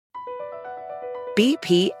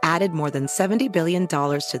BP added more than $70 billion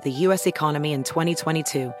to the U.S. economy in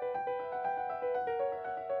 2022.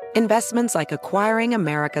 Investments like acquiring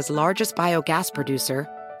America's largest biogas producer,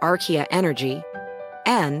 Archaea Energy,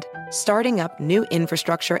 and starting up new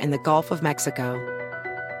infrastructure in the Gulf of Mexico.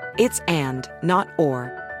 It's and, not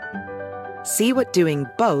or. See what doing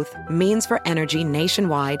both means for energy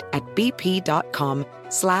nationwide at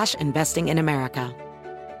bp.com/investing in America.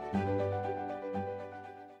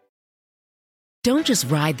 Don't just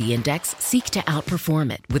ride the index, seek to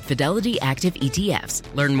outperform it with Fidelity Active ETFs.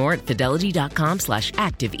 Learn more at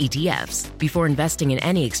fidelity.com/active ETFs. Before investing in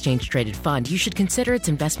any exchange-traded fund, you should consider its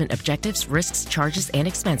investment objectives, risks, charges, and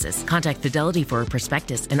expenses. Contact Fidelity for a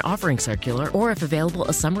prospectus, an offering circular, or if available,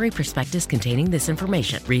 a summary prospectus containing this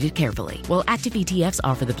information. Read it carefully. While active ETFs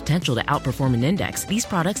offer the potential to outperform an index, these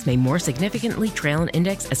products may more significantly trail an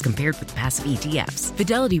index as compared with passive ETFs.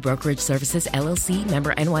 Fidelity Brokerage Services, LLC,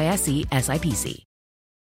 member NYSE, SIPC.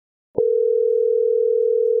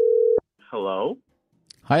 Hello?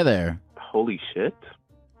 Hi there. Holy shit.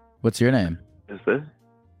 What's your name? Is this?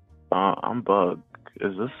 I'm Bug.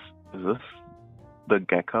 Is this the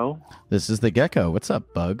gecko? This is the gecko. What's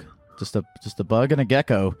up, Bug? Just a bug and a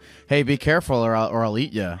gecko. Hey, be careful or I'll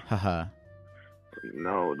eat you. Haha.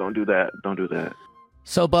 No, don't do that. Don't do that.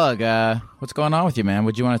 So, Bug, what's going on with you, man?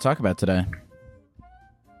 What do you want to talk about today?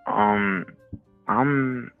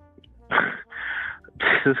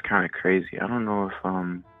 This is kind of crazy. I don't know if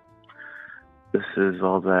this is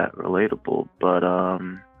all that relatable, but I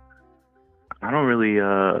don't really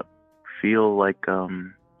feel like a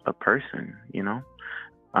person, you know?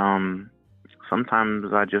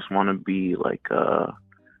 Sometimes I just want to be like a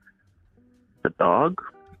dog.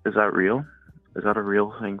 Is that real? Is that a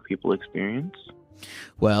real thing people experience?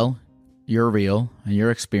 Well, you're real and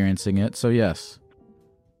you're experiencing it, so yes.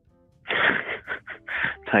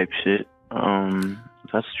 Type shit.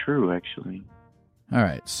 That's true, actually. All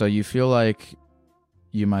right, so you feel like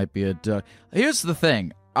you might be a dog. Here's the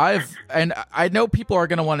thing. I know people are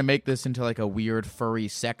going to want to make this into like a weird furry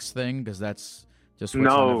sex thing because that's just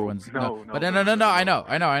what's on everyone's... No. But no, I know.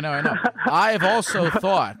 I've also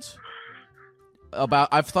thought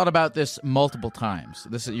about this multiple times.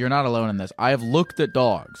 You're not alone in this. I have looked at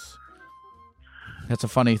dogs. That's a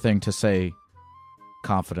funny thing to say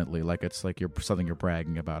confidently, like it's like something you're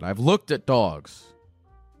bragging about. I've looked at dogs.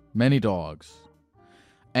 Many dogs.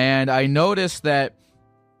 And I noticed that,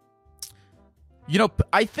 you know,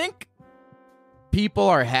 I think people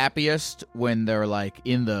are happiest when they're like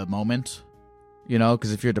in the moment, you know,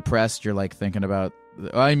 because if you're depressed, you're like thinking about,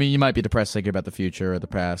 I mean, you might be depressed thinking about the future or the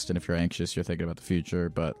past, and if you're anxious, you're thinking about the future,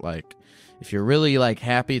 but like if you're really like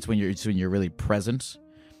happy, it's when you're really present.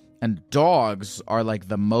 And dogs are like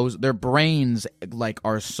their brains like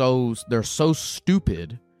they're so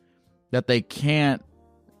stupid that they can't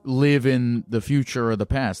live in the future or the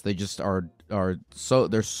past. They just they're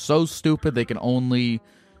so stupid they can only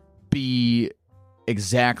be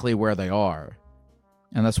exactly where they are,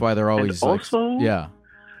 and that's why they're always and also,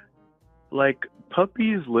 like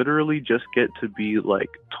puppies literally just get to be like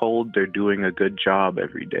told they're doing a good job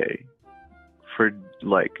every day for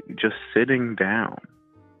like just sitting down.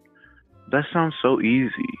 That sounds so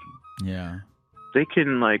easy. Yeah, they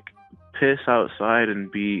can like piss outside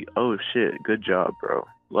and be, oh shit, good job, bro.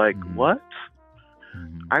 Like, what?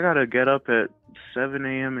 I gotta get up at 7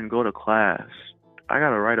 a.m. and go to class. I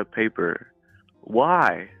gotta write a paper.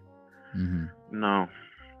 Why? No.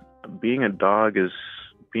 Being a dog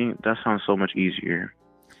that sounds so much easier.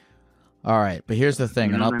 All right, but here's the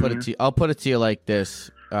thing, and I'll put it to you like this.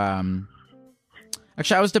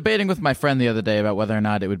 Actually, I was debating with my friend the other day about whether or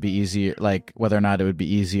not it would be easier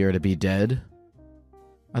to be dead.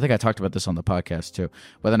 I think I talked about this on the podcast too.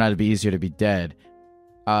 Whether or not it'd be easier to be dead.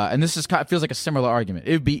 And this feels like a similar argument.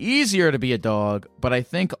 It would be easier to be a dog, but I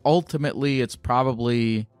think ultimately it's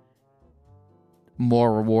probably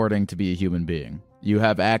more rewarding to be a human being. You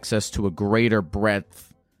have access to a greater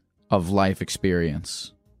breadth of life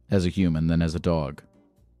experience as a human than as a dog.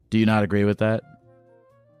 Do you not agree with that?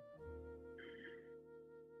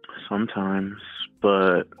 Sometimes,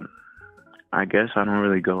 but I guess I don't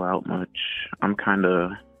really go out much. I'm kind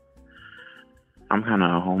of a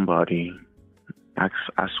homebody.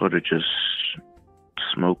 I sort of just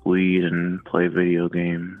smoke weed and play video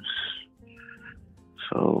games.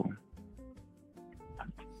 So,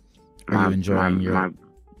 are you enjoying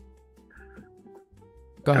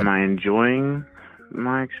Go ahead. Am I enjoying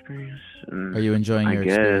my experience? Are you enjoying your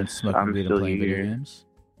experience smoking weed and playing video games?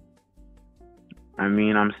 I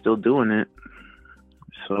mean, I'm still doing it,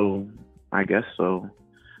 so I guess so.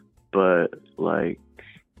 But like,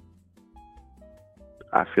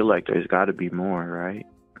 I feel like there's got to be more, right?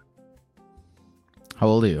 How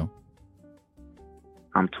old are you?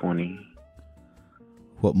 I'm 20.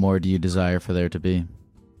 What more do you desire for there to be?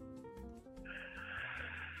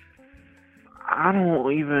 I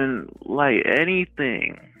don't even like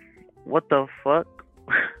anything. What the fuck?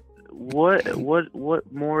 What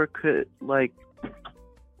more could, like,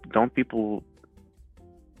 don't people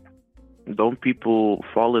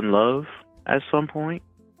fall in love at some point?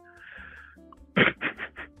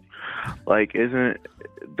 Like, isn't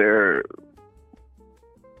there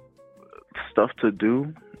stuff to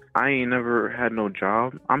do? I ain't never had no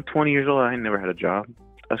job. I'm 20 years old. I ain't never had a job.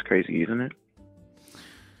 That's crazy, isn't it?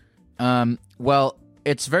 Well,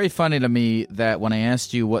 it's very funny to me that when I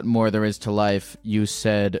asked you what more there is to life, you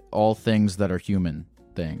said all things that are human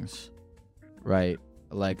things, right?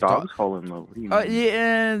 Like dogs fall in love. What do you mean?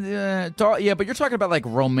 Yeah, but you're talking about like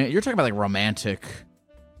romantic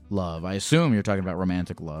love. I assume you're talking about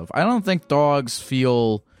romantic love. I don't think dogs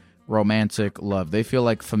feel romantic love. They feel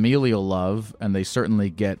like familial love, and they certainly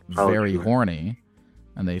get very horny,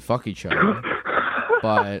 and they fuck each other.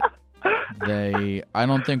 But I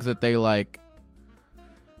don't think that they like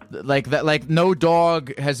that. Like no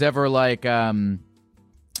dog has ever written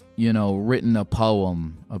a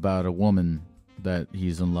poem about a woman that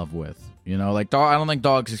he's in love with. I don't think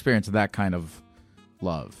dogs experience that kind of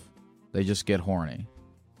love. They just get horny.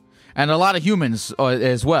 And a lot of humans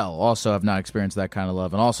as well also have not experienced that kind of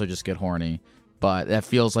love and also just get horny, but that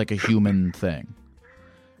feels like a human thing.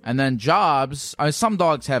 And then jobs, some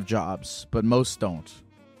dogs have jobs, but most don't.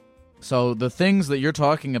 So the things that you're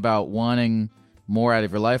talking about wanting more out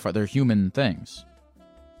of your life they're human things.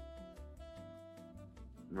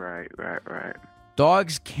 Right.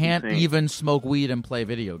 Dogs can't even smoke weed and play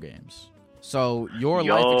video games. So your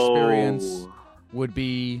life experience would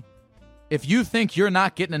be, if you think you're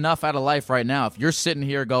not getting enough out of life right now, if you're sitting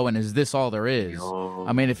here going, is this all there is?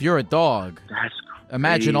 I mean, if you're a dog,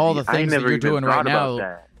 imagine all the things that you're doing right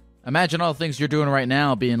now. Imagine all the things you're doing right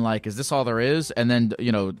now being like, is this all there is? And then,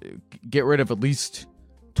 get rid of at least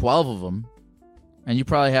 12 of them. And you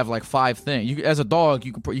probably have like 5 things. As a dog,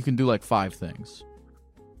 you can do like 5 things.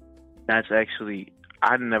 That's actually,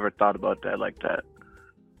 I never thought about that like that.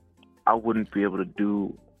 I wouldn't be able to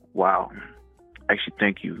do, wow. Actually,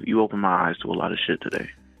 thank you. You opened my eyes to a lot of shit today.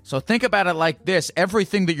 So think about it like this.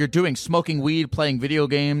 Everything that you're doing, smoking weed, playing video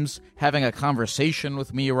games, having a conversation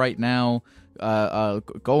with me right now,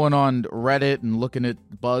 going on Reddit and looking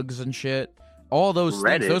at bugs and shit, all those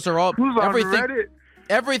things, those are all... Who's on Reddit?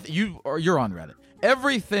 You're on Reddit.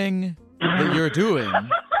 Everything that you're doing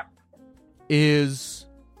is...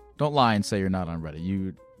 Don't lie and say you're not on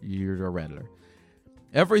Reddit. You're a Redditor.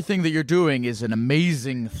 Everything that you're doing is an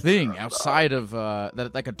amazing thing outside of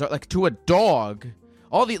that. Like to a dog,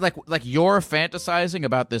 all the like you're fantasizing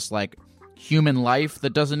about this like human life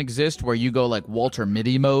that doesn't exist, where you go like Walter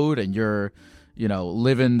Mitty mode and you're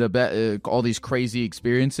living all these crazy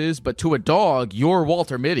experiences. But to a dog, you're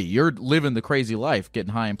Walter Mitty. You're living the crazy life,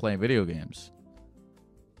 getting high and playing video games.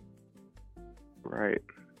 Right.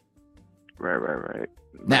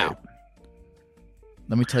 Now,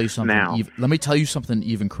 let me tell you something. Let me tell you something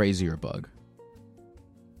even crazier, Bug.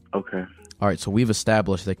 Okay. All right, so we've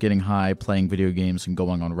established that getting high, playing video games, and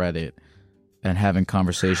going on Reddit and having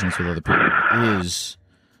conversations with other people is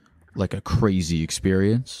like a crazy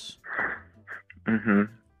experience. Mm-hmm.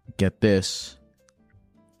 Get this.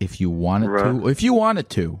 If you wanted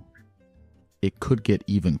to, it could get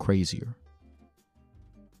even crazier.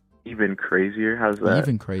 Even crazier? How's that?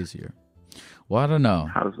 Even crazier. Well, I don't know.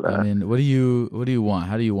 How's that? I mean, what do you want?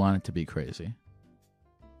 How do you want it to be crazy?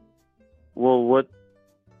 Well, what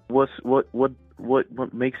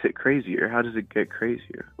makes it crazier? How does it get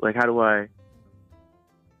crazier? Like, how do I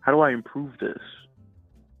improve this?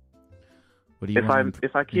 What do you if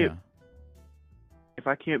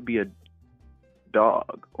I can't be a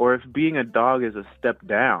dog, or if being a dog is a step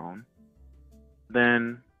down,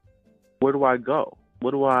 then where do I go?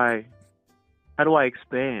 How do I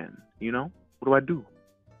expand? What do I do?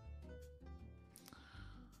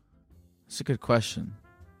 That's a good question.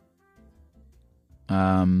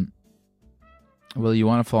 Well, you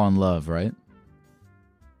want to fall in love, right?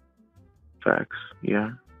 Facts.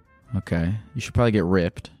 Yeah. Okay. You should probably get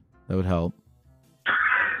ripped. That would help.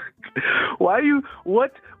 What is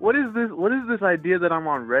this idea that I'm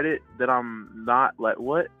on Reddit that I'm not, like,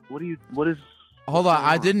 what is Hold on,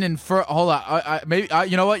 I didn't infer. Hold on,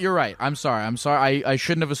 you know what? You're right. I'm sorry. I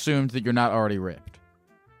shouldn't have assumed that you're not already ripped.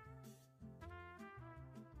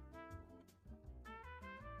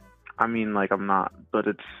 I mean, like, I'm not, but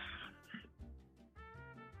it's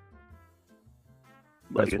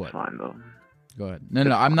like, it's fine though. Go ahead.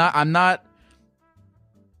 No, I'm not.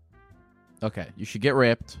 Okay, you should get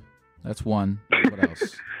ripped. That's one. What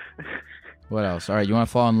else? What else? All right, you want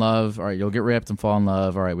to fall in love? All right, you'll get ripped and fall in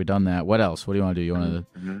love. All right, we've done that. What else? What do you want to do? You want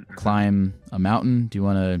to climb a mountain? Do you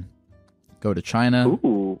want to go to China?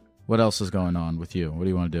 Ooh. What else is going on with you? What do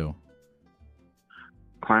you want to do?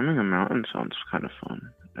 Climbing a mountain sounds kind of fun,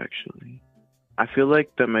 actually. I feel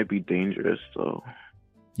like that might be dangerous, though.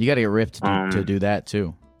 You got to get ripped to do that,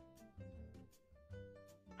 too.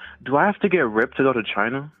 Do I have to get ripped to go to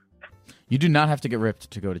China? You do not have to get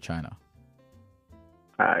ripped to go to China.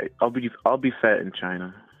 I'll be fat in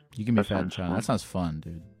China. You can be fat in China. Fun. That sounds fun,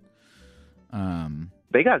 dude.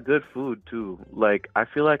 They got good food too. Like, I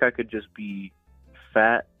feel like I could just be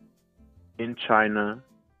fat in China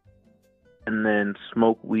and then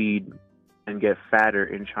smoke weed and get fatter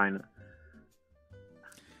in China.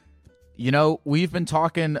 You know, we've been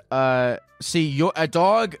talking. See, a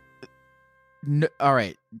dog. All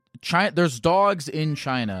right, China. There's dogs in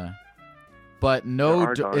China. But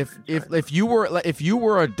no, if you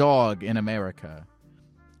were a dog in America,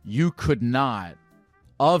 you could not,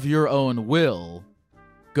 of your own will,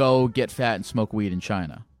 go get fat and smoke weed in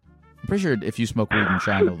China. I'm pretty sure if you smoke weed in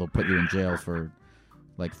China, they'll put you in jail for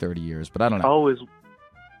like 30 years. But I don't know. Oh, is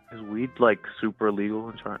weed like super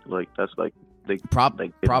illegal in China? Like that's like they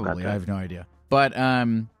probably. I have no idea. But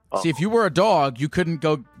see, if you were a dog, you couldn't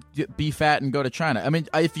go be fat and go to China. I mean,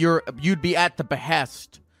 if you'd be at the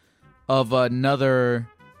behest of a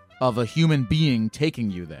human being taking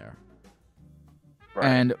you there. Right.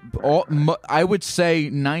 And I would say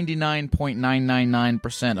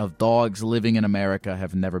 99.999% of dogs living in America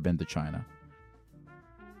have never been to China.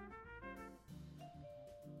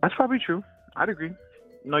 That's probably true. I'd agree.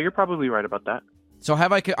 No, you're probably right about that. So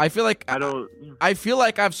I feel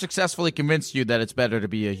like I've successfully convinced you that it's better to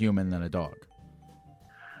be a human than a dog.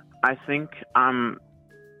 I think I'm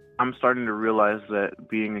starting to realize that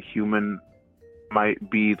being a human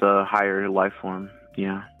might be the higher life form.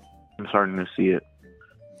 Yeah, I'm starting to see it.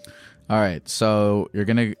 All right, so you're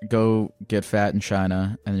going to go get fat in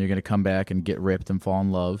China, and then you're going to come back and get ripped and fall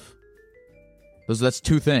in love. That's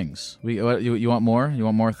two things. You want more? You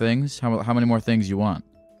want more things? How many more things you want?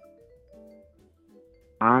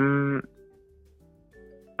 I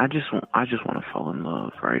just want to fall in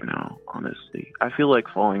love right now, honestly. I feel like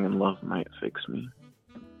falling in love might fix me.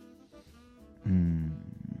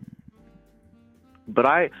 But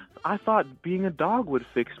I thought being a dog would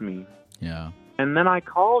fix me. Yeah. And then I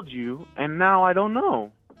called you, and now I don't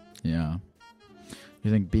know. Yeah. You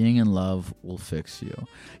think being in love will fix you?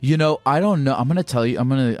 You know, I don't know. I'm gonna tell you. I'm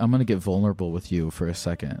gonna get vulnerable with you for a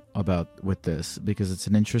second with this because it's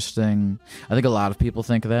an interesting. I think a lot of people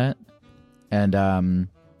think that, and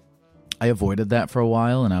I avoided that for a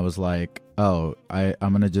while, and I was like, oh, I'm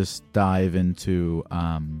gonna just dive into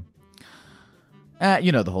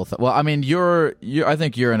you know, the whole thing. Well, I mean, I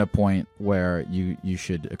think you're in a point where you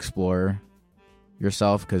should explore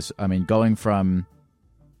yourself because, I mean, going from,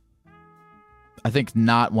 I think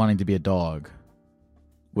not wanting to be a dog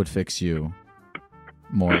would fix you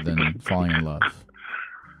more than falling in love.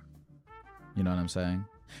 You know what I'm saying?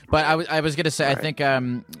 But I was gonna say, right. I think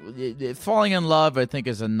falling in love, I think,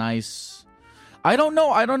 is a nice. I don't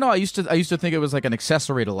know. I used to think it was like an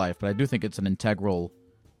accessory to life, but I do think it's an integral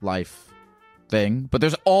life thing. But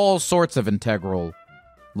there's all sorts of integral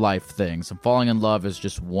life things, and falling in love is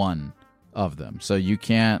just one of them. So you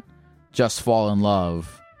can't just fall in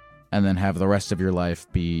love and then have the rest of your life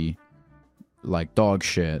be like dog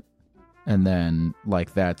shit, and then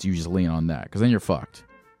like that's you just lean on that because then you're fucked.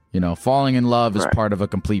 You know, falling in love is part of a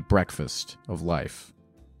complete breakfast of life.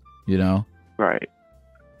 You know? Right.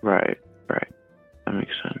 That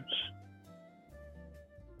makes sense.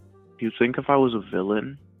 Do you think if I was a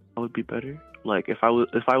villain, I would be better? Like if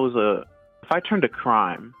I turned to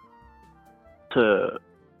crime to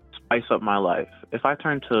spice up my life, if I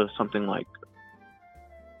turned to something like,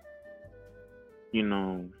 you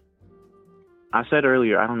know, I said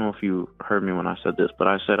earlier, I don't know if you heard me when I said this, but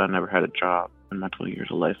I said I never had a job in my 20 years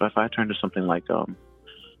of life. If I turned to something like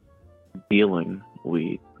dealing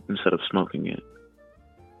weed instead of smoking it,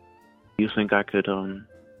 you think I could,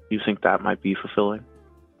 you think that might be fulfilling?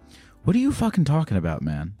 What are you fucking talking about,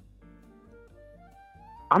 man?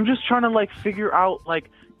 I'm just trying to, like, figure out, like,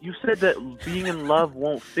 you said that being in love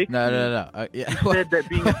won't fix me. No. Yeah. You said that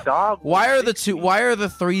being a dog why are the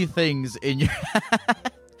three things in your...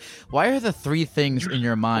 Why are the three things in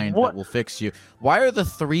your mind that will fix you? Why are the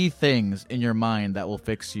three things in your mind that will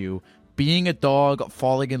fix you? Being a dog,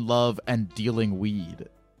 falling in love, and dealing weed.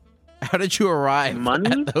 How did you arrive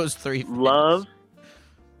at those three things?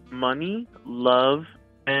 Money, love,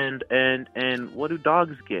 And what do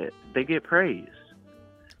dogs get? They get praise.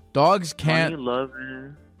 Dogs can't. Money,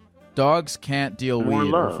 loving. Dogs can't deal More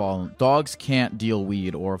weed love. or fall. Dogs can't deal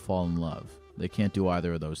weed or fall in love. They can't do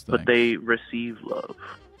either of those things. But they receive love.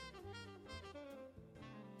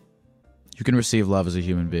 You can receive love as a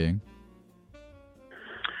human being.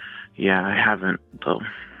 Yeah, I haven't though. Do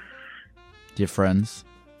you have friends?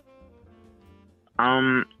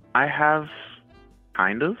 I have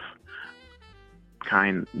kind of.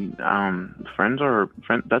 Friends are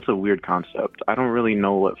that's a weird concept. I don't really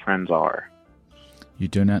know what friends are. You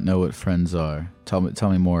do not know what friends are. Tell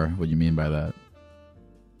me more what you mean by that.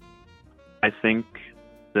 I think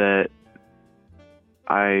that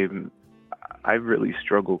I really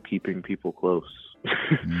struggle keeping people close.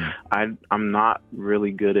 I'm not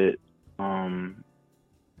really good at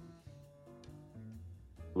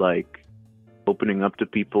like opening up to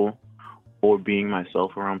people or being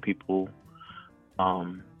myself around people.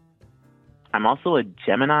 I'm also a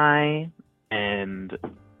Gemini, and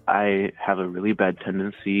I have a really bad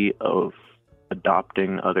tendency of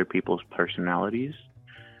adopting other people's personalities.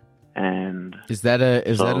 And is that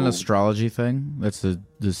an astrology thing? That's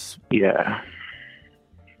this. Yeah.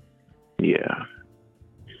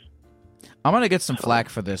 I'm gonna get some flack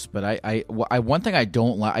for this, but I one thing I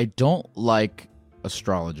don't like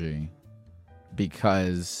astrology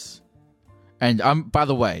because. And by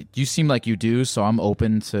the way, you seem like you do, so I'm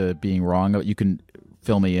open to being wrong. You can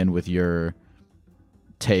fill me in with your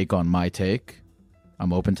take on my take.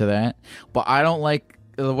 I'm open to that. But I don't like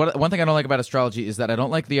one thing I don't like about astrology is that I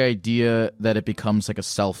don't like the idea that it becomes like a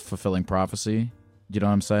self-fulfilling prophecy. You know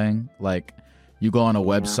what I'm saying? Like you go on a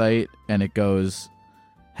website and it goes,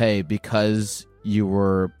 "Hey, because you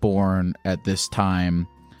were born at this time,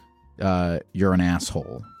 you're an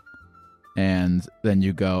asshole." And then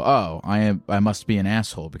you go, "Oh, I must be an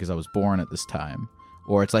asshole because I was born at this time."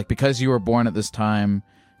 Or it's like, because you were born at this time,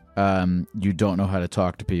 you don't know how to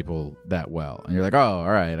talk to people that well. And you're like, "Oh, all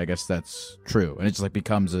right, I guess that's true." And it just like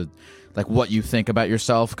becomes like what you think about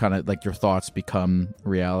yourself, kind of like your thoughts become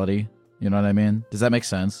reality. You know what I mean? Does that make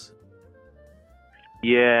sense?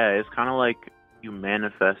 Yeah, it's kind of like you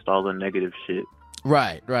manifest all the negative shit.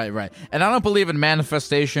 Right. And I don't believe in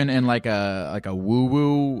manifestation in like a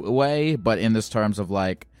woo-woo way, but in this terms of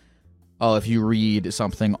like, oh, if you read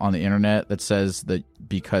something on the internet that says that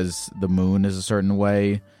because the moon is a certain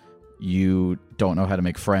way, you don't know how to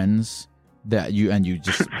make friends, you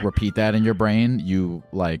just repeat that in your brain, you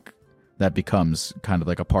like that becomes kind of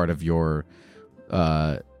like a part of your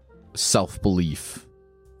self-belief,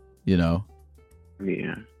 you know?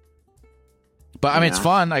 Yeah. But I mean, it's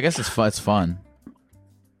fun. I guess it's fun.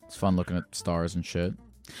 It's fun looking at stars and shit.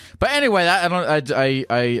 But anyway, I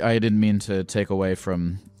didn't mean to take away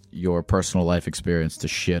from your personal life experience to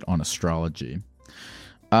shit on astrology.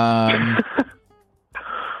 What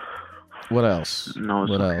else? No,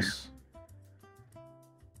 what okay. else?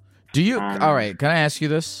 Do you? All right. Can I ask you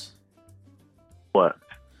this? What?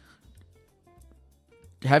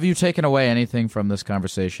 Have you taken away anything from this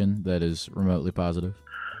conversation that is remotely positive?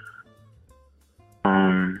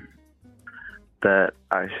 That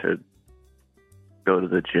I should go to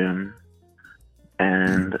the gym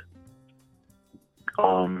and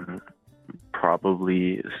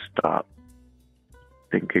probably stop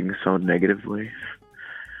thinking so negatively.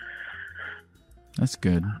 That's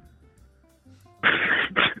good.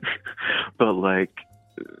 But like,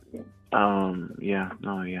 yeah,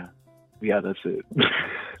 that's it.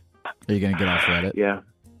 Are you gonna get off Reddit? Yeah.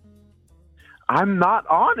 I'm not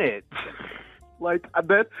on it. Like,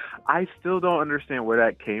 I still don't understand where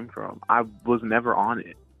that came from. I was never on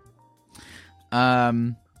it.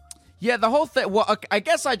 Yeah, the whole thing. Well, I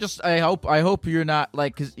guess I hope you're not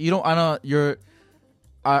like, because you don't. I know you're.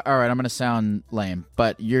 All right, I'm gonna sound lame,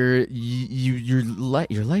 but your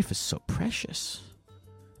life is so precious.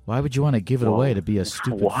 Why would you want to give it away to be a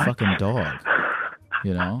stupid fucking dog?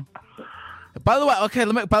 You know. By the way, okay.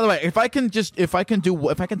 By the way, if I can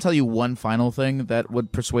tell you one final thing that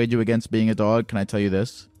would persuade you against being a dog, can I tell you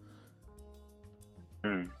this?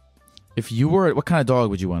 If you were, what kind of dog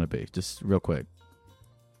would you want to be? Just real quick.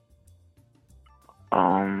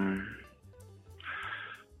 I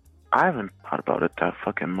haven't thought about it that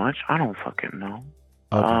fucking much. I don't fucking know.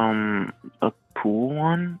 Okay. A cool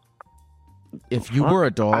one. If you were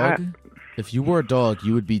a dog. If you were a dog,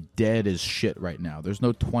 you would be dead as shit right now. There's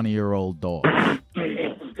no 20-year-old dog.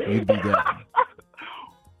 You'd be dead.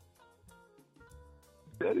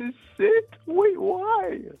 That is sick. Wait,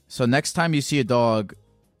 why? So next time you see a dog,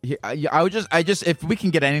 I just if we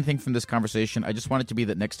can get anything from this conversation, I just want it to be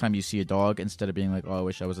that next time you see a dog, instead of being like, "Oh, I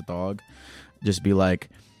wish I was a dog," just be like,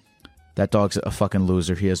 That dog's a fucking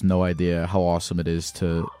loser. He has no idea how awesome it is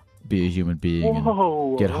to be a human being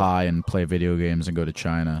and get high and play video games and go to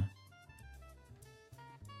China.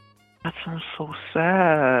 That sounds so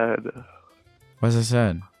sad. Why is that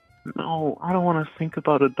sad? No, I don't want to think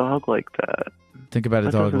about a dog like that. Think about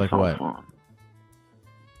a dog like what? Fun.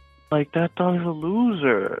 Like, that dog's a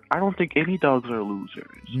loser. I don't think any dogs are losers.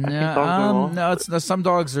 I think dogs are some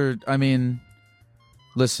dogs are, I mean,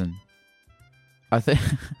 listen. I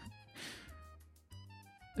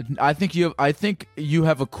think you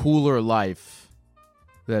have a cooler life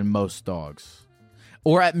than most dogs.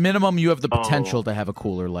 Or at minimum you have the potential to have a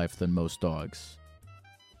cooler life than most dogs.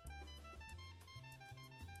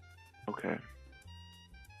 Okay.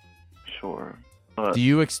 Sure. But, do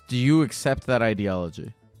you accept that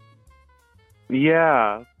ideology?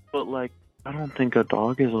 Yeah, but like I don't think a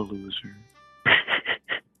dog is a loser.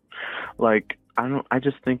 Like I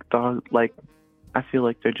just think dogs, like, I feel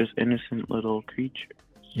like they're just innocent little creatures.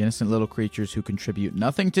 Innocent little creatures who contribute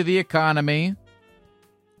nothing to the economy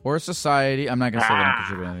or society. I'm not going to say they don't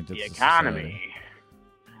contribute anything to the economy.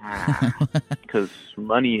 Because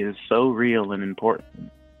money is so real and important.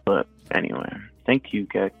 But anyway, thank you,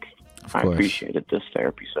 Gek. I appreciated this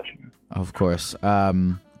therapy session. Of course.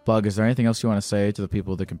 Bug, is there anything else you want to say to the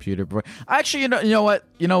people of the computer? Actually, you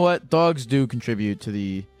know what? Dogs do contribute to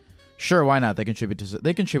the... Sure, why not? They contribute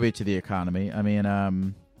to the economy. I mean,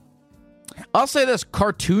 I'll say this: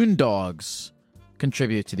 cartoon dogs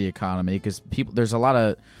contribute to the economy because there's a lot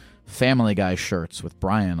of Family Guy shirts with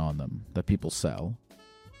Brian on them that people sell.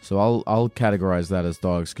 So I'll categorize that as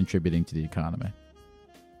dogs contributing to the economy.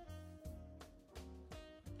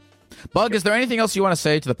 Bug, is there anything else you want to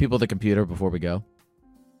say to the people of the computer before we go?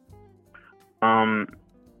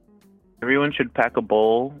 Everyone should pack a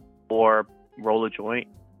bowl or roll a joint.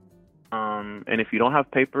 And if you don't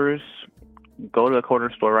have papers, go to the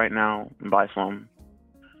corner store right now and buy some.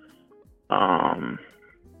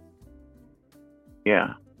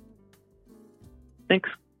 Yeah.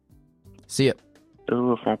 Thanks. See ya.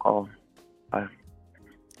 Do a phone call. Bye.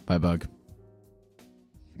 Bye, Bug.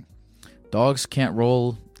 Dogs can't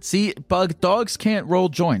roll... See, Bug, dogs can't roll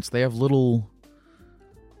joints. They have little...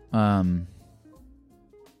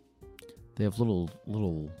 They have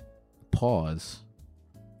little paws.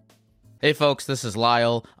 Hey folks, this is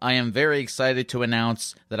Lyle. I am very excited to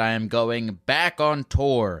announce that I am going back on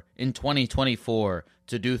tour in 2024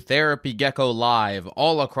 to do Therapy Gecko live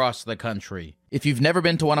all across the country. If you've never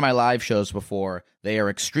been to one of my live shows before, they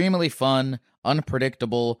are extremely fun,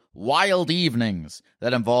 unpredictable, wild evenings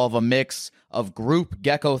that involve a mix of group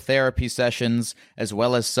gecko therapy sessions as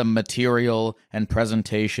well as some material and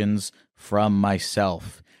presentations from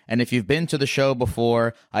myself. And if you've been to the show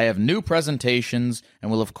before, I have new presentations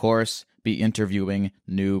and will, of course, be interviewing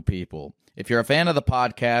new people. If you're a fan of the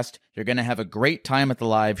podcast, you're going to have a great time at the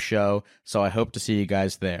live show, so I hope to see you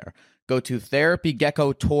guys there. Go to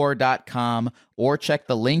therapygeckotour.com or check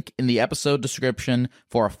the link in the episode description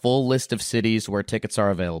for a full list of cities where tickets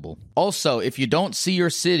are available. Also, if you don't see your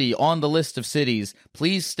city on the list of cities,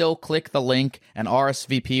 please still click the link and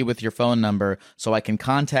RSVP with your phone number so I can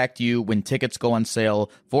contact you when tickets go on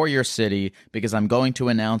sale for your city, because I'm going to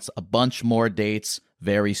announce a bunch more dates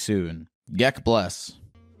very soon. Gek bless.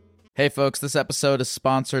 Hey folks, this episode is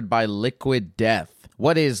sponsored by Liquid Death.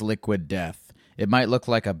 What is Liquid Death? It might look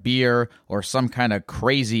like a beer or some kind of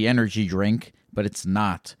crazy energy drink, but it's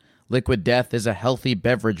not. Liquid Death is a healthy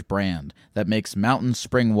beverage brand that makes mountain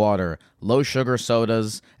spring water, low-sugar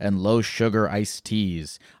sodas, and low-sugar iced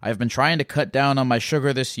teas. I've been trying to cut down on my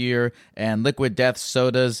sugar this year, and Liquid Death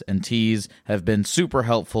sodas and teas have been super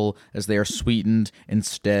helpful as they are sweetened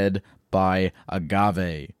instead by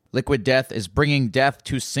agave. Liquid Death is bringing death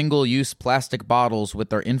to single-use plastic bottles with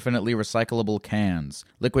their infinitely recyclable cans.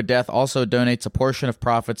 Liquid Death also donates a portion of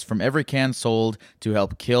profits from every can sold to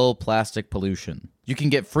help kill plastic pollution. You can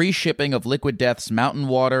get free shipping of Liquid Death's mountain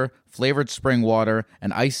water, flavored spring water,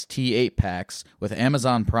 and iced tea 8-packs with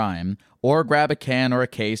Amazon Prime, or grab a can or a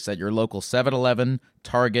case at your local 7-Eleven,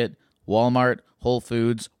 Target, Walmart, Whole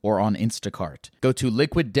Foods, or on Instacart. Go to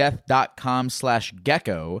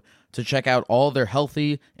liquiddeath.com/gecko to check out all their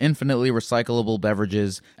healthy, infinitely recyclable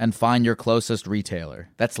beverages and find your closest retailer.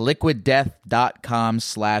 That's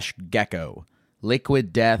liquiddeath.com/gecko.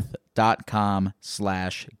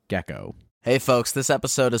 liquiddeath.com/gecko. Hey folks, this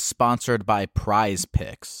episode is sponsored by Prize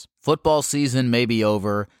Picks. Football season may be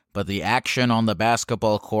over, but the action on the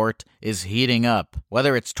basketball court is heating up.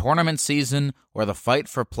 Whether it's tournament season or the fight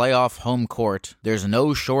for playoff home court, there's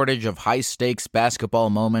no shortage of high-stakes basketball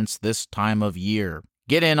moments this time of year.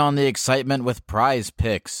 Get in on the excitement with Prize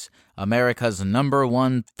Picks, America's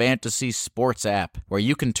 #1 fantasy sports app, where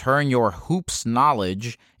you can turn your hoops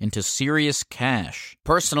knowledge into serious cash.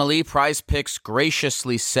 Personally, PrizePicks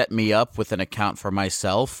graciously set me up with an account for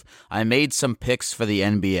myself. I made some picks for the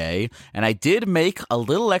NBA, and I did make a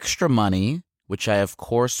little extra money, which I of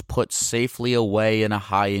course put safely away in a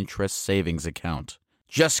high-interest savings account.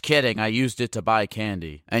 Just kidding, I used it to buy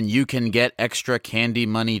candy. And you can get extra candy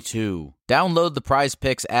money too. Download the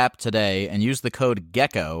PrizePicks app today and use the code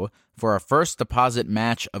GECKO for a first deposit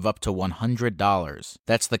match of up to $100.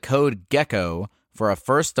 That's the code GECKO for a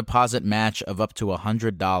first deposit match of up to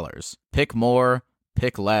 $100. Pick more,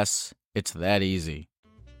 pick less. It's that easy.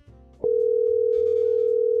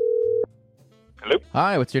 Hello?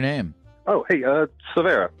 Hi, what's your name? Oh, hey,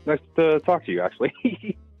 Severa. Nice to talk to you,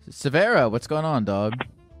 actually. Severa, what's going on, dog?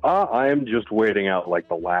 I am just waiting out like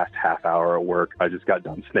the last half hour at work. I just got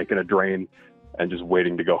done snaking a drain and just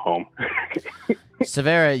waiting to go home.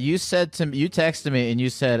 Severa, you texted me and you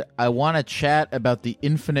said, I want to chat about the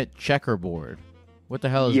infinite checkerboard. What the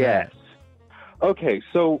hell is that? Yes. Okay,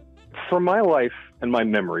 so for my life and my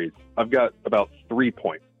memories, I've got about 3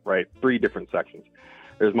 points, right? 3 different sections.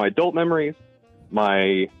 There's my adult memories,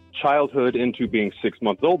 my childhood into being 6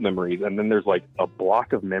 months old memories, and then there's like a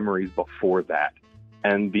block of memories before that.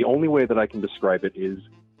 And the only way that I can describe it is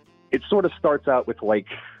it sort of starts out with like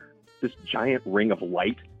this giant ring of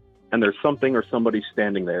light, and there's something or somebody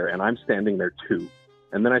standing there, and I'm standing there too.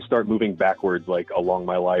 And then I start moving backwards like along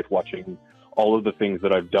my life, watching all of the things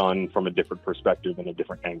that I've done from a different perspective and a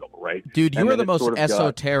different angle, right? Dude, you are the most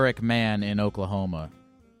esoteric man in Oklahoma.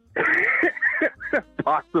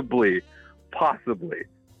 Possibly.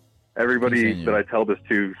 Everybody Continue. that I tell this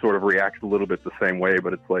to sort of reacts a little bit the same way,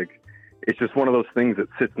 but it's like, it's just one of those things that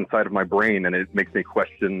sits inside of my brain, and it makes me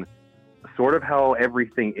question sort of how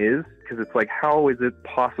everything is, because it's like, how is it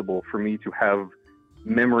possible for me to have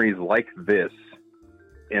memories like this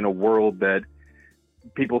in a world that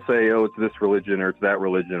people say, oh, it's this religion or it's that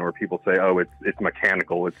religion, or people say, oh, it's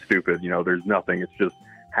mechanical, it's stupid, there's nothing, it's just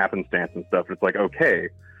happenstance and stuff. It's like, okay,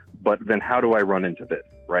 but then how do I run into this,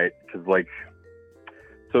 right? Because like,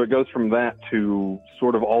 so it goes from that to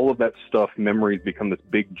sort of all of that stuff. Memories become this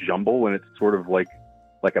big jumble, and it's sort of like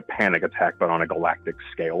a panic attack, but on a galactic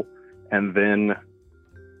scale. And then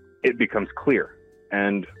it becomes clear.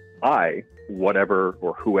 And I, whatever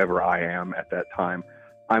or whoever I am at that time,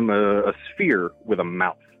 I'm a sphere with a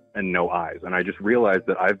mouth and no eyes. And I just realized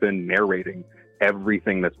that I've been narrating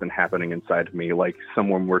everything that's been happening inside of me, like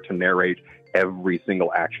someone were to narrate every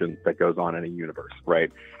single action that goes on in a universe,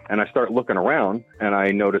 right? And I start looking around, and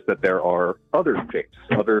I notice that there are other shapes,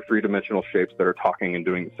 other three-dimensional shapes that are talking and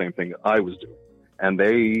doing the same thing that I was doing. And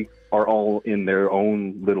they are all in their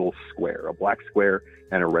own little square, a black square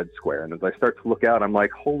and a red square. And as I start to look out, I'm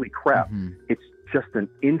like, holy crap, It's just an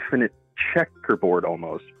infinite checkerboard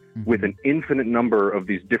almost, with an infinite number of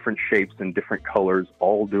these different shapes and different colors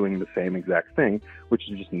all doing the same exact thing,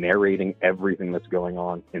 which is just narrating everything that's going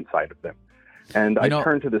on inside of them. And I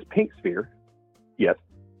turn to this pink sphere. Yes.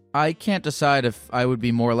 I can't decide if I would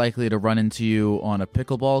be more likely to run into you on a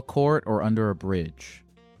pickleball court or under a bridge.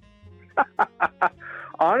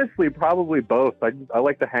 Honestly, probably both. I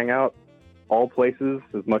like to hang out all places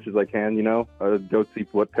as much as I can, go see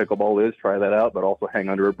what pickleball is, try that out, but also hang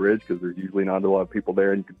under a bridge because there's usually not a lot of people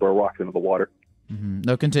there and you can throw rocks into the water.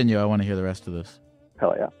 No, continue. I want to hear the rest of this.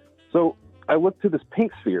 Hell yeah. So I look to this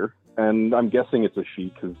pink sphere, and I'm guessing it's a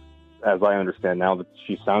she because, as I understand now, that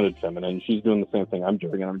she sounded feminine. She's doing the same thing I'm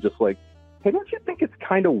doing, and I'm just like, hey, don't you think it's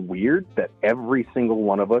kind of weird that every single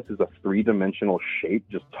one of us is a three-dimensional shape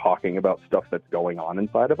just talking about stuff that's going on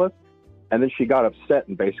inside of us? And then she got upset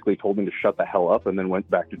and basically told me to shut the hell up and then went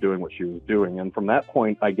back to doing what she was doing. And from that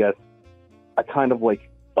point, I guess I kind of like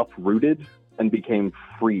uprooted and became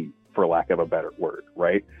free, for lack of a better word,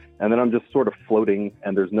 right? And then I'm just sort of floating,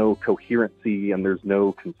 and there's no coherency, and there's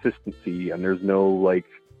no consistency, and there's no like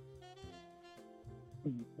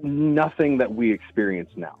nothing that we experience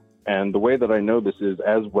now. And the way that I know this is,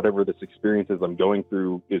 as whatever this experience is I'm going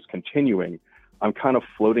through is continuing, I'm kind of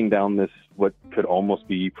floating down this, what could almost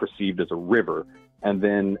be perceived as a river. And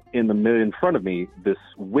then in front of me, this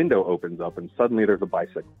window opens up, and suddenly there's a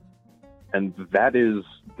bicycle. And that is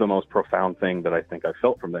the most profound thing that I think I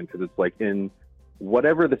felt from them, because it's like, in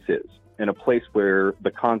whatever this is, in a place where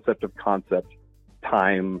the concept of concept,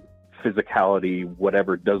 time, physicality,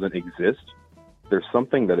 whatever doesn't exist, there's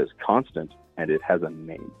something that is constant, and it has a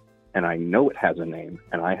name. And I know it has a name,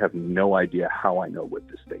 and I have no idea how I know what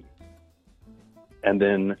this thing is. And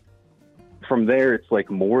then from there, it's like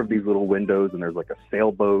more of these little windows, and there's like a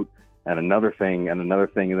sailboat and another thing, and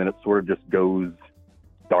then it sort of just goes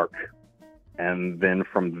dark. And then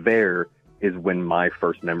from there is when my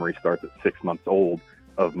first memory starts at 6 months old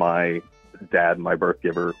of my dad, my birth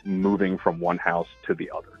giver, moving from one house to the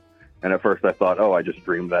other. And at first I thought, oh, I just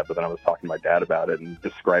dreamed that. But then I was talking to my dad about it and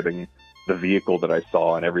describing the vehicle that I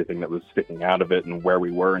saw and everything that was sticking out of it and where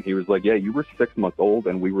we were. And he was like, yeah, you were 6 months old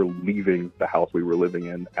and we were leaving the house we were living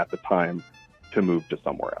in at the time to move to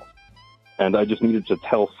somewhere else. And I just needed to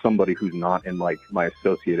tell somebody who's not in like my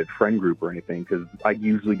associated friend group or anything, because I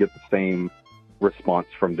usually get the same response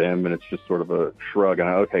from them and it's just sort of a shrug and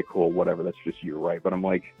okay, cool, whatever, that's just you, right? But I'm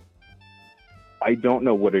like, I don't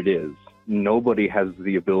know what it is. Nobody has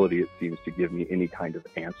the ability, it seems, to give me any kind of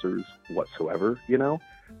answers whatsoever, you know?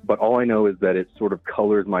 But all I know is that it sort of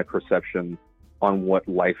colors my perception on what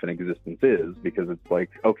life and existence is, because it's like,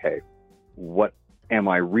 okay, what am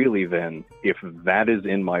I really then if that is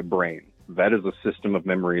in my brain? That is a system of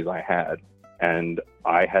memories I had, and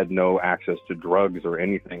I had no access to drugs or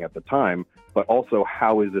anything at the time, but also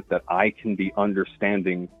how is it that I can be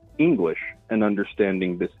understanding English and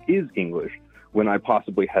understanding this is English when I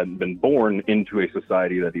possibly hadn't been born into a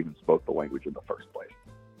society that even spoke the language in the first place?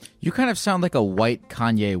 You kind of sound like a white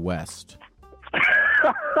Kanye West.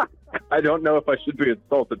 I don't know if I should be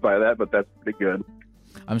insulted by that, but that's pretty good.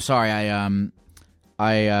 I'm sorry.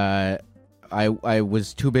 I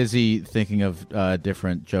was too busy thinking of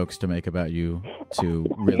different jokes to make about you to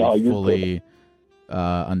really fully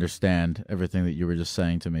understand everything that you were just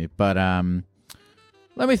saying to me. But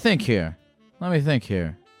let me think here.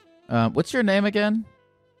 What's your name again?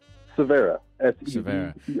 Severa.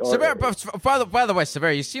 Severa. Severa. By the way,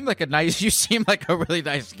 Severa, you seem like a really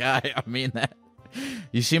nice guy. I mean that.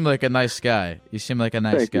 You seem like a nice guy.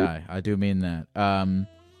 Thank you. I do mean that.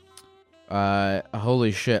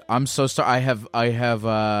 Holy shit. I'm so sorry. I'm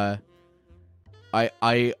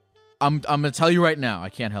gonna tell you right now, I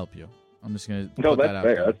can't help you. I'm just gonna put that out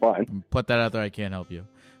there. That's fine. Put that out there, I can't help you.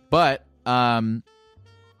 But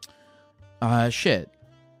shit.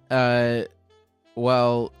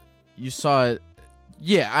 Well, you saw it.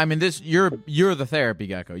 Yeah, I mean you're the therapy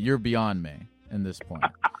gecko. You're beyond me in this point.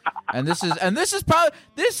 And this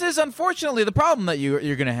is unfortunately the problem that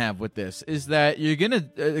you're gonna have with this is that you're gonna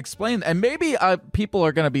explain, and maybe people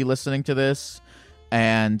are gonna be listening to this,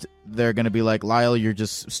 and they're gonna be like, Lyle, you're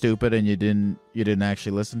just stupid, and you didn't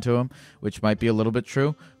actually listen to him, which might be a little bit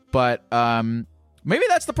true, but maybe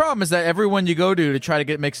that's the problem, is that everyone you go to try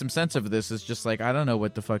to make some sense of this is just like, I don't know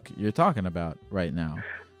what the fuck you're talking about right now.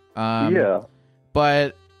 Yeah,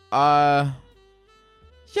 but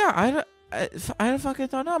yeah, I fucking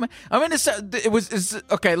don't know, man. I mean,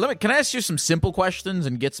 okay. Can I ask you some simple questions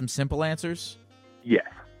and get some simple answers? Yes.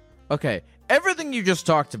 Okay. Everything you just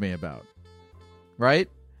talked to me about, right?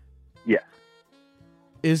 Yes.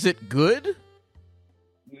 Is it good?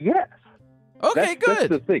 Yes. Okay, good. That's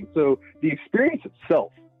the thing. So the experience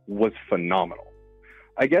itself was phenomenal.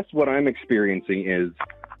 I guess what I'm experiencing is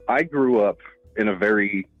I grew up in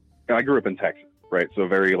Texas, right? So a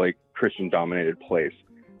very like Christian-dominated place.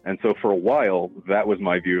 And so for a while, that was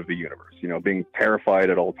my view of the universe, you know, being terrified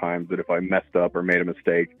at all times that if I messed up or made a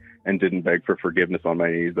mistake and didn't beg for forgiveness on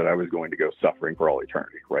my knees, that I was going to go suffering for all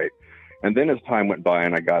eternity, right? And then as time went by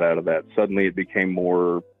and I got out of that, suddenly it became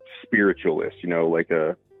more spiritualist, you know, like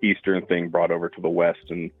a Eastern thing brought over to the West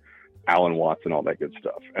and Alan Watts and all that good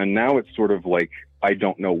stuff. And now it's sort of like I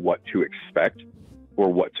don't know what to expect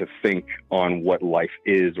or what to think on what life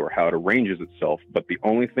is or how it arranges itself. But the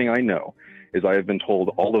only thing I know is I have been told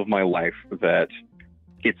all of my life that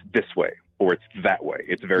it's this way or it's that way.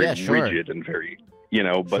 It's very rigid and very, you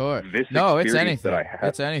know, but this experience anything. that I have.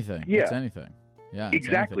 It's anything. Yeah. It's anything. Yeah.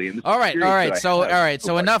 Exactly. Anything. All right.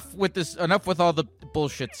 So enough with this. Enough with all the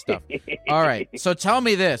bullshit stuff. All right. So tell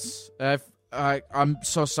me this. I'm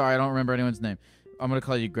so sorry. I don't remember anyone's name. I'm going to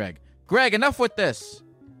call you Greg. Greg, enough with this.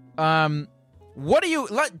 What do you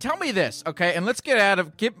tell me this, okay? And let's get out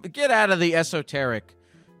of the esoteric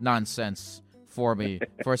nonsense for me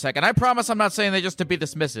for a second. I promise I'm not saying that just to be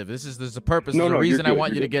dismissive. There's a purpose. There's a reason I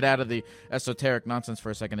want you to get out of the esoteric nonsense for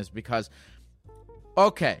a second, is because,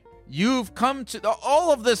 okay, you've come to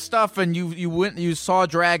all of this stuff and you saw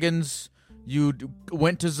dragons, you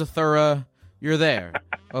went to Zathura, you're there,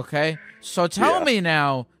 okay? So tell me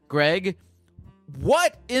now, Greg,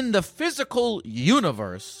 what in the physical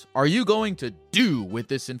universe are you going to do with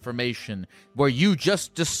this information where you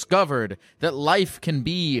just discovered that life can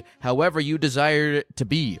be however you desire it to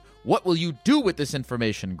be? What will you do with this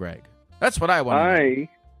information, Greg? That's what I want to know.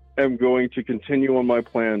 I am going to continue on my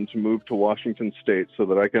plan to move to Washington State so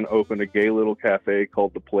that I can open a gay little cafe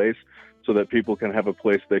called The Place, so that people can have a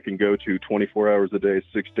place they can go to 24 hours a day,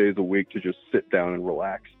 6 days a week to just sit down and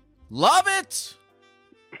relax. Love it!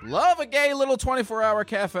 Love a gay little 24-hour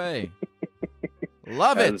cafe.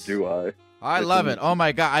 Love it. As do I. I love it. Oh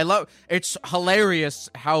my God. It's hilarious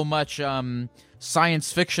how much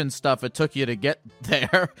science fiction stuff it took you to get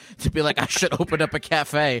there to be like, I should open up a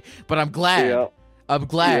cafe. But I'm glad. Yeah. I'm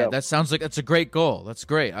glad. Yeah. That sounds like it's a great goal. That's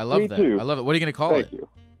great. I love Me that. too. I love it. What are you going to call Thank it? you.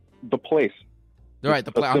 The place. All right,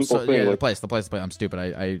 the A place. simple thing, The like- place. I'm stupid.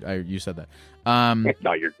 I you said that.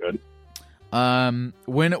 No, you're good.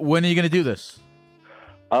 When are you going to do this?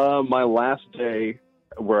 My last day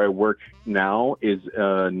where I work now is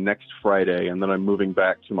next Friday, and then I'm moving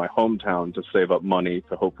back to my hometown to save up money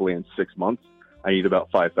to hopefully in 6 months. I need about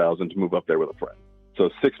 $5,000 to move up there with a friend. So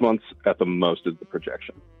 6 months at the most is the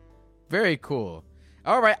projection. Very cool.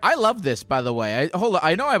 All right, I love this, by the way. Hold on.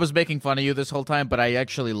 I know I was making fun of you this whole time, but I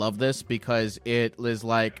actually love this because it is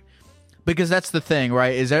like, because that's the thing,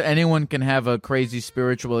 right? Is there anyone can have a crazy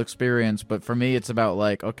spiritual experience, but for me, it's about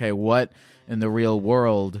like, okay, what in the real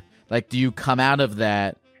world? Like, do you come out of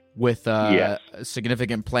that with Yes. a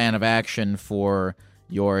significant plan of action for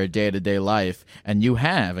your day-to-day life? And you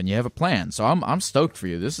have a plan. So I'm stoked for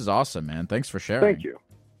you. This is awesome, man. Thanks for sharing. Thank you.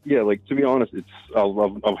 Yeah, like, to be honest,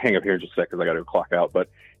 I'll hang up here in just a sec because I got to clock out, but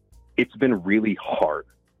it's been really hard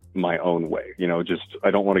my own way. You know, just, I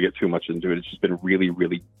don't want to get too much into it. It's just been really,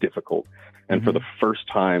 really difficult. And for the first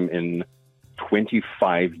time in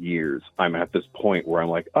 25 years, I'm at this point where I'm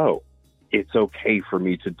like, oh, it's okay for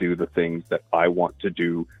me to do the things that I want to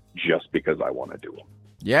do just because I want to do them.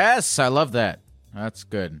 Yes, I love that. That's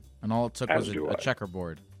good. And all it took As was do a I.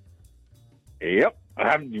 checkerboard. Yep.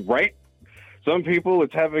 I'm right. Some people,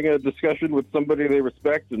 it's having a discussion with somebody they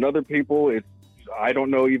respect, and other people, it's, I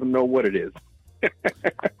don't even know what it is.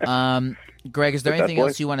 Greg, is there But that's anything why-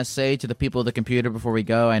 else you want to say to the people at the computer before we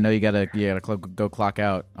go? I know you gotta go clock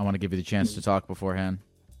out. I want to give you the chance to talk beforehand.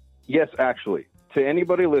 Yes, actually, to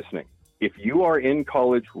anybody listening, if you are in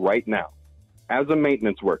college right now as a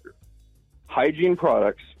maintenance worker, hygiene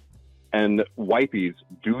products and wipies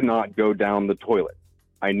do not go down the toilet.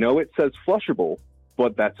 I know it says flushable,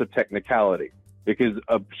 but that's a technicality because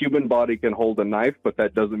a human body can hold a knife, but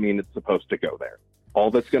that doesn't mean it's supposed to go there. All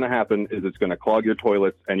that's going to happen is it's going to clog your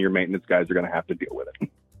toilets, and your maintenance guys are going to have to deal with it.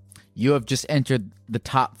 You have just entered the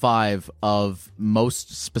top 5 of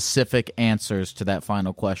most specific answers to that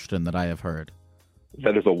final question that I have heard.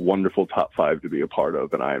 That is a wonderful top 5 to be a part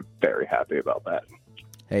of, and I'm very happy about that.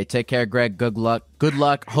 Hey, take care, Greg. Good luck. Good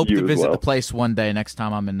luck. Hope You to as visit well. the place one day next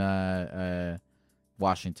time I'm in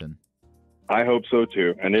Washington. I hope so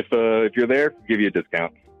too. And if you're there, give you a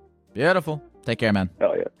discount. Beautiful. Take care, man.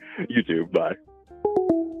 Hell yeah. You too. Bye.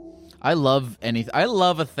 I love anything. I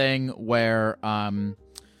love a thing where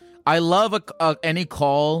I love any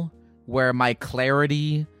call where my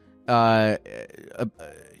clarity occurs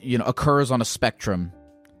on a spectrum,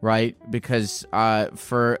 right? Because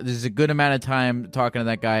there's a good amount of time talking to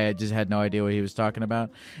that guy, I just had no idea what he was talking about,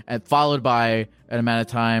 and followed by an amount of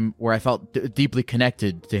time where I felt deeply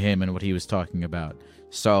connected to him and what he was talking about.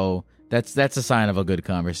 So that's a sign of a good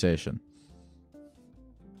conversation.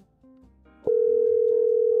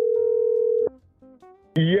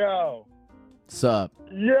 Yo, What's up?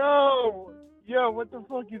 yo, what the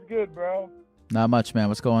fuck is good, bro? Not much, man.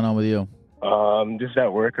 What's going on with you? Just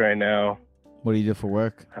at work right now. What do you do for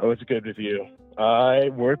work? What's good with you? I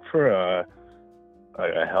work for a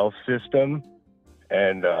health system,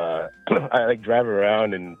 and I like drive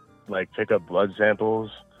around and like pick up blood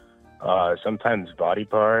samples, sometimes body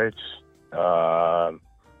parts,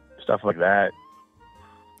 stuff like that.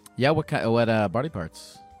 Yeah, what body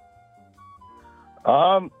parts?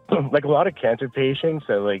 Like a lot of cancer patients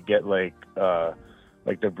that like get like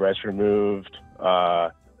their breast removed.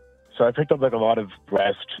 So I picked up like a lot of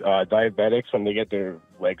breast diabetics when they get their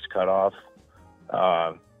legs cut off.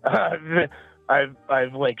 I've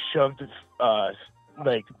like shoved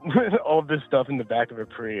like all this stuff in the back of a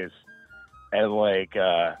Prius, and like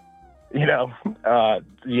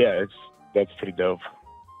that's pretty dope.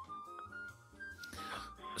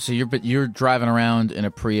 So you're driving around in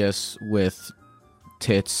a Prius with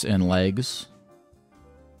tits and legs.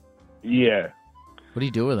 Yeah. What do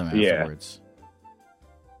you do with them Yeah. afterwards?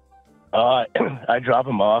 I drop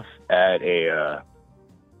them off at an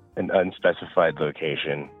unspecified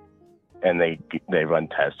location, and they run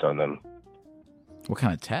tests on them, What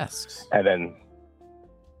kind of tests? and then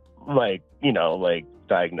like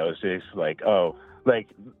diagnosis,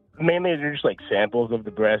 mainly they're just like samples of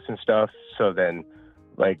the breast and stuff. So then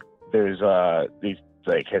like there's these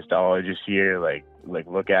like histologists here like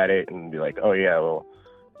look at it and be like, oh yeah, well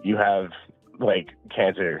you have like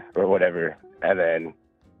cancer or whatever, and then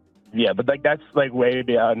yeah, but like that's like way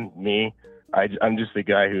beyond me. I'm just the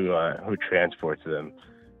guy who transports them,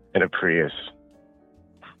 in a Prius.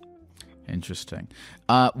 Interesting.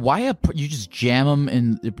 Why you just jam them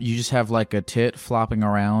and you just have like a tit flopping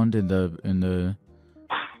around in the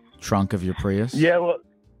trunk of your Prius? Yeah, well,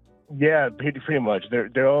 yeah, pretty much.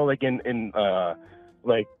 They're all like in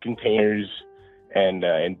like containers and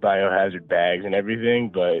in biohazard bags and everything.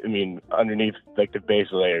 But I mean, underneath like the base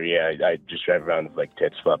layer, yeah, I just drive around with like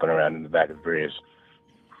tits flopping around in the back of the Prius.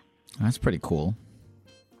 That's pretty cool.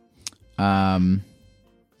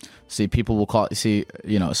 See, people will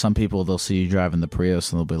some people, they'll see you driving the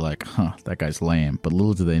Prius and they'll be like, huh, that guy's lame. But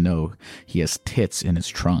little do they know, he has tits in his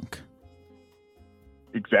trunk.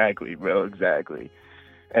 Exactly, bro, exactly.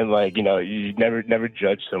 And like, you never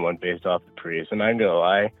judge someone based off the Prius. And I'm gonna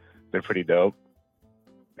lie, they're pretty dope.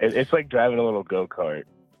 It's like driving a little go-kart,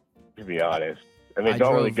 to be honest. I mean,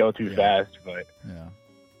 don't really go too fast, but... Yeah.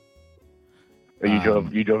 You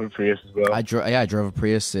drove a Prius as well? I drove a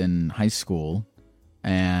Prius in high school.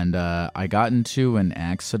 And I got into an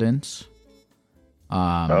accident.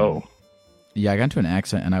 Yeah, I got into an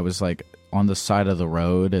accident, and I was like on the side of the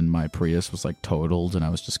road, and my Prius was like totaled, and I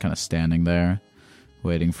was just kind of standing there,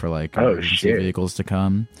 waiting for like emergency vehicles to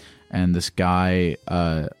come. And this guy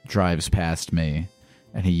drives past me,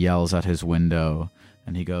 and he yells out his window,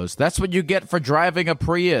 and he goes, "That's what you get for driving a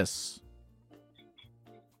Prius."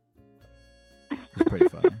 It's pretty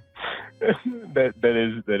funny. That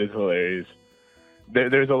is hilarious.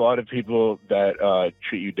 There's a lot of people that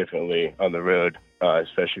treat you differently on the road,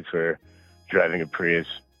 especially for driving a Prius.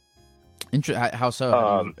 How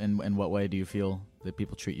so? In what way do you feel that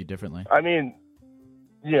people treat you differently? I mean,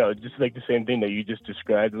 just like the same thing that you just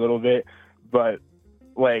described a little bit, but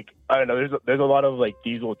like I don't know. There's a lot of like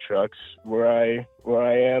diesel trucks where I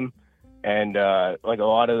am, and like a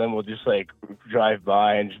lot of them will just like drive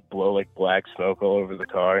by and just blow like black smoke all over the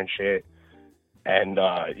car and shit. And,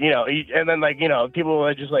 and then, like, people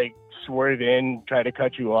will just, like, swerve in, try to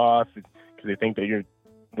cut you off because they think that you're,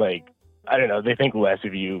 like, I don't know, they think less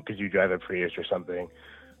of you because you drive a Prius or something.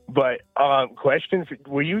 But, question,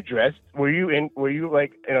 were you,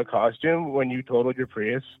 like, in a costume when you totaled your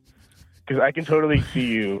Prius? Because I can totally see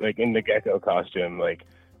you, like, in the gecko costume, like,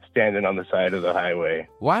 standing on the side of the highway.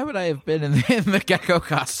 Why would I have been in the gecko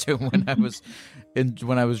costume when I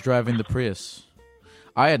was driving the Prius?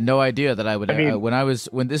 I had no idea that I would. I was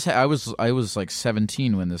like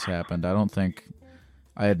 17 when this happened. I don't think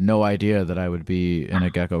I had no idea that I would be in a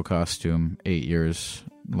gecko costume 8 years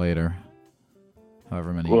later.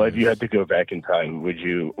 However many. Well, years. if you had to go back in time, would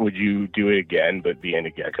you do it again, but be in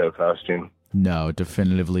a gecko costume? No,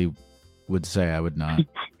 definitively would say I would not.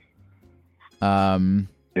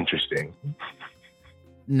 Interesting.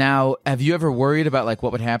 Now, have you ever worried about like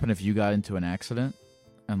what would happen if you got into an accident?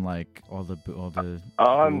 And like all the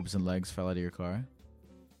boobs and legs fell out of your car.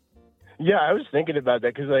 Yeah, I was thinking about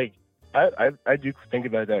that because like I do think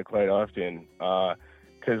about that quite often.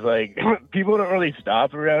 Because like people don't really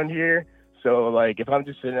stop around here, so like if I'm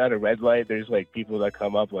just sitting at a red light, there's like people that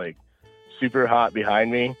come up like super hot behind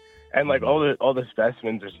me, and like all the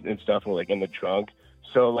specimens and stuff were like in the trunk.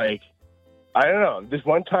 So like I don't know. This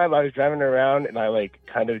one time I was driving around and I like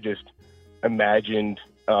kind of just imagined.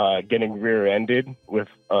 Getting rear-ended with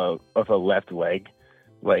a left leg,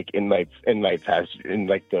 like in like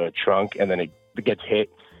the trunk, and then it gets hit,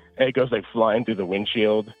 and it goes like flying through the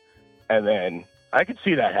windshield, and then I could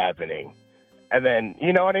see that happening, and then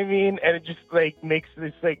you know what I mean, and it just like makes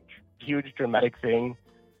this like huge dramatic thing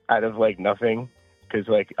out of like nothing, because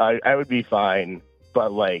like I would be fine,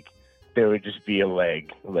 but like there would just be a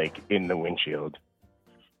leg like in the windshield.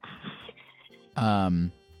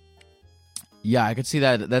 Yeah, I could see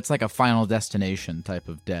that. That's like a Final Destination type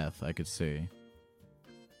of death. I could see.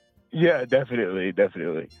 Yeah, definitely.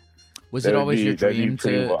 Was it always your dream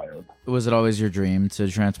to? Was it always your dream to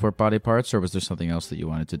transport body parts, or was there something else that you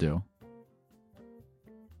wanted to do?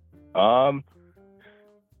 Yeah,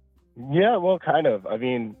 well, kind of. I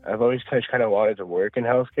mean, I've always kind of wanted to work in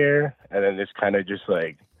healthcare, and then this kind of just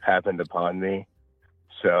like happened upon me,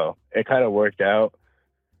 so it kind of worked out,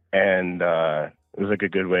 and it was like a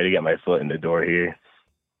good way to get my foot in the door here.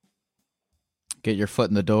 Get your foot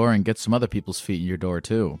in the door and get some other people's feet in your door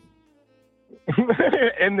too.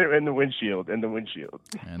 in the windshield.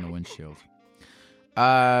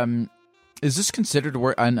 Is this considered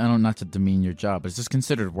work? I don't, not to demean your job, but is this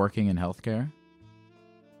considered working in healthcare?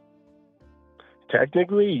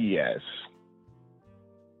 Technically, yes.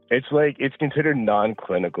 It's considered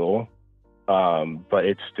non-clinical, but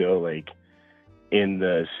it's still like in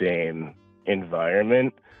the same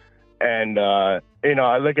environment, and I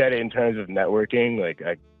look at it in terms of networking. Like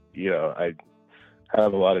I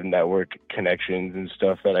have a lot of network connections and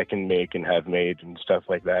stuff that I can make and have made and stuff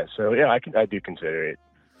like that. So yeah, I do consider it.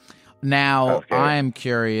 Now, I'm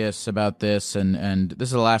curious about this, and this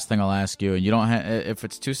is the last thing I'll ask you. And you don't if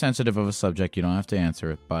it's too sensitive of a subject, you don't have to answer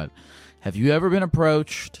it. But have you ever been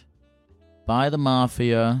approached by the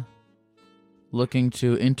mafia looking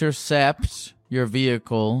to intercept your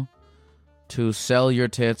vehicle to sell your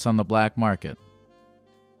tits on the black market?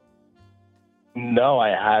 No, I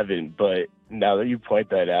haven't. But now that you point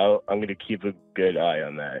that out, I'm going to keep a good eye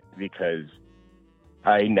on that because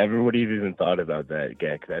I never would have even thought about that,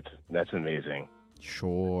 Gek. That's amazing.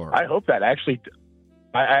 Sure. I hope that I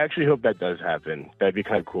actually hope that does happen. That'd be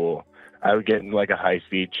kind of cool. I would get in like a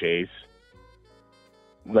high-speed chase.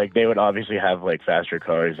 Like they would obviously have like faster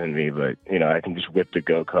cars than me, but I can just whip the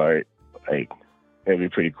go-kart. Like it'd be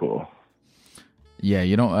pretty cool. Yeah,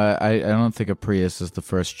 you don't. I don't think a Prius is the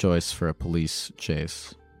first choice for a police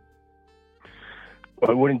chase.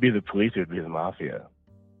 Well, it wouldn't be the police; it would be the mafia.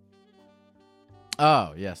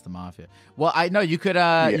 Oh, yes, the mafia. Well, I know you could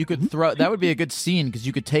you could throw, that would be a good scene because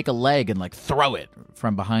you could take a leg and like throw it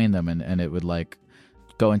from behind them and it would like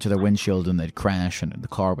go into their windshield and they'd crash and the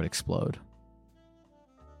car would explode.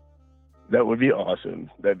 That would be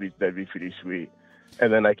awesome. That'd be pretty sweet.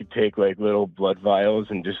 And then I could take like little blood vials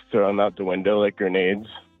and just throw them out the window like grenades.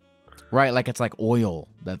 Right, like it's like oil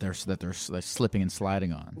that they're slipping and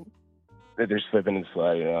sliding on. That they're slipping and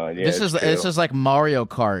sliding on. Yeah, this is like Mario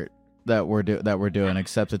Kart that we're doing,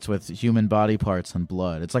 except it's with human body parts and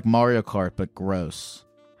blood. It's like Mario Kart, but gross.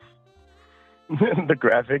 The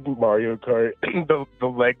graphic Mario Kart. The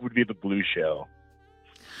leg would be the blue shell.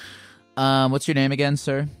 What's your name again,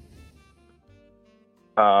 sir?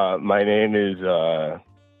 My name is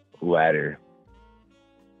Ladder.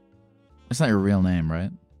 That's not your real name,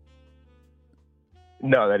 right?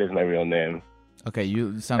 No, that is my real name. Okay,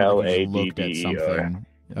 you sounded like you just looked at Ladder. something.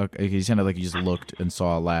 Okay, you sounded like you just looked and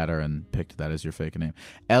saw a ladder and picked that as your fake name.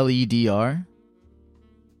 LEDR?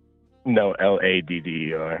 No,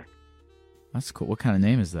 LADDER. That's cool. What kind of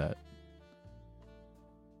name is that?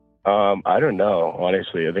 I don't know,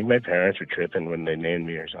 honestly. I think my parents were tripping when they named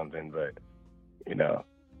me or something, but,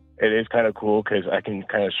 it is kind of cool because I can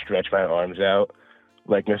kind of stretch my arms out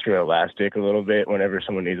like Mr. Elastic a little bit whenever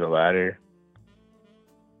someone needs a ladder.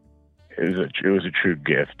 It was a true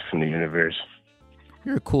gift from the universe.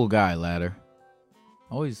 You're a cool guy, Ladder.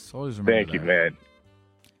 Always remember Thank that. you, man.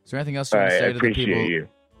 Is there anything else you want to say to the people? You.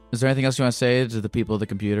 Is there anything else you want to say to the people of the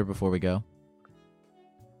computer before we go?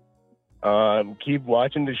 Keep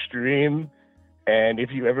watching the stream, and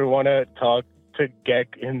if you ever want to talk to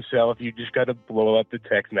Gek himself, you just got to blow up the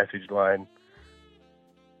text message line.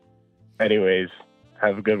 Anyways,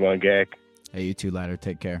 have a good one, Gek. Hey, you too, Ladder.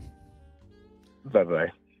 Take care.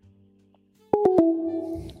 Bye-bye.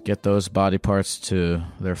 Get those body parts to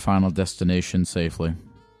their final destination safely.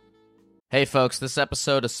 Hey, folks, this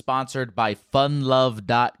episode is sponsored by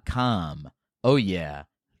funlove.com. Oh, yeah,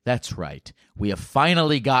 that's right. We have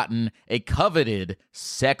finally gotten a coveted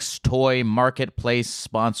sex toy marketplace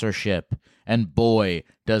sponsorship. And boy,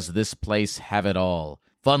 does this place have it all.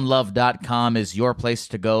 Funlove.com is your place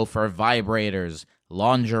to go for vibrators,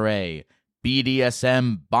 lingerie,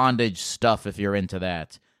 BDSM bondage stuff if you're into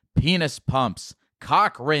that, penis pumps,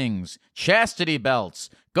 cock rings, chastity belts.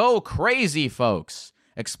 Go crazy, folks.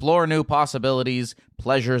 Explore new possibilities,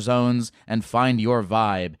 pleasure zones, and find your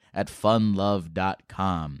vibe at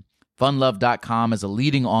funlove.com. Funlove.com is a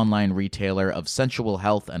leading online retailer of sensual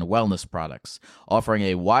health and wellness products, offering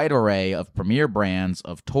a wide array of premier brands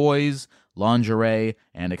of toys, lingerie,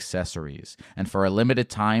 and accessories. And for a limited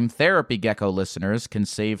time, Therapy Gecko listeners can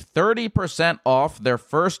save 30% off their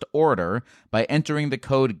first order by entering the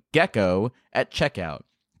code GECKO at checkout.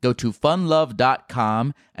 Go to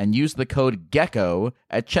funlove.com and use the code GECKO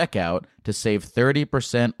at checkout to save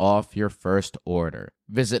 30% off your first order.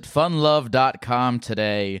 Visit funlove.com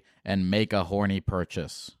today and make a horny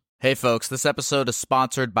purchase. Hey folks, this episode is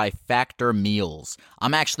sponsored by Factor Meals.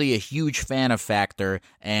 I'm actually a huge fan of Factor,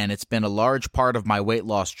 and it's been a large part of my weight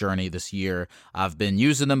loss journey this year. I've been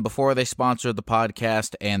using them before they sponsored the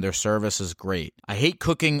podcast, and their service is great. I hate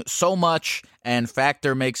cooking so much, and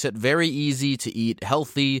Factor makes it very easy to eat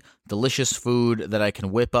healthy, delicious food that I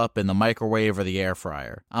can whip up in the microwave or the air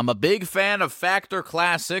fryer. I'm a big fan of Factor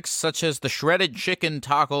classics such as the shredded chicken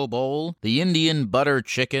taco bowl, the Indian butter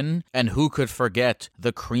chicken, and who could forget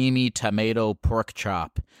the creamy tomato pork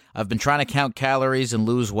chop. I've been trying to count calories and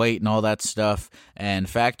lose weight and all that stuff, and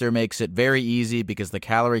Factor makes it very easy because the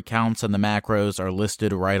calorie counts and the macros are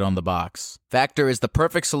listed right on the box. Factor is the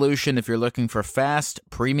perfect solution if you're looking for fast,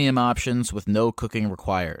 premium options with no cooking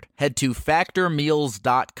required. Head to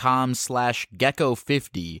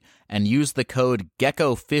factormeals.com/gecko50 and use the code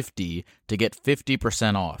GECKO50 to get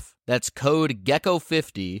 50% off. That's code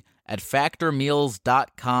GECKO50 at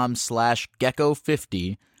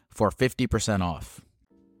factormeals.com/gecko50 for 50% off.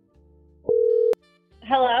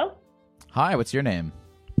 Hello? Hi, what's your name?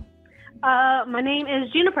 My name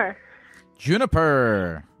is Juniper.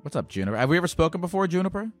 Juniper. What's up, Juniper? Have we ever spoken before,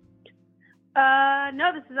 Juniper?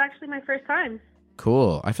 No, this is actually my first time.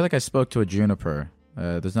 Cool. I feel like I spoke to a Juniper.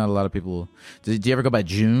 There's not a lot of people. Do you ever go by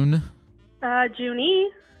June? Junie.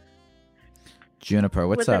 Juniper,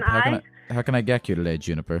 what's With up? an How can I get you today,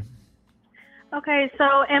 Juniper? Okay,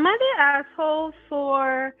 so am I the asshole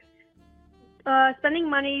for spending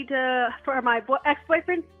money for my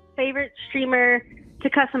ex-boyfriend's favorite streamer to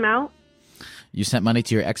cuss him out? You sent money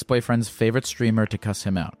to your ex-boyfriend's favorite streamer to cuss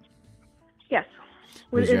him out. Yes.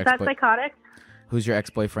 Who's Is your that psychotic? Who's your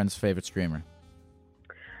ex-boyfriend's favorite streamer?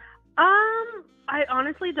 I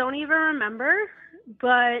honestly don't even remember,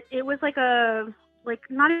 but it was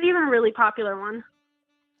not even a really popular one.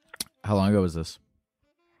 How long ago was this?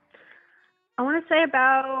 I want to say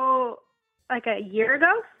about like a year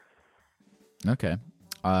ago. Okay.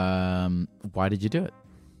 Why did you do it?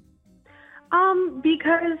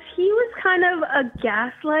 Because he was kind of a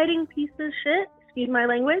gaslighting piece of shit. Excuse my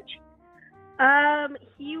language.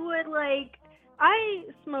 He would I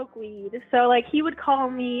smoke weed, so he would call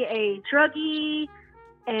me a druggie,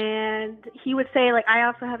 and he would say I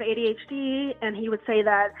also have ADHD, and he would say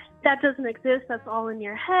that doesn't exist. That's all in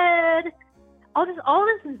your head. All this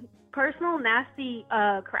personal nasty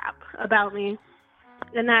crap about me,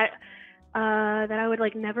 and that I would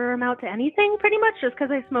never amount to anything, pretty much, just because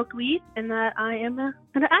I smoked weed and that I am an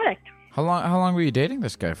addict. How long were you dating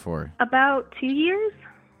this guy for? About 2 years.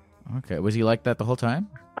 Okay. Was he like that the whole time?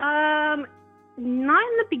 Not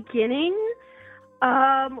in the beginning.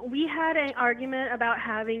 We had an argument about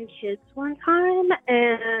having kids one time,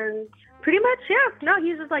 and pretty much, yeah. No,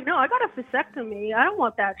 he's just no, I got a vasectomy. I don't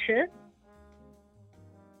want that shit.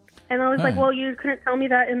 And I was well, you couldn't tell me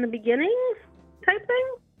that in the beginning, type thing.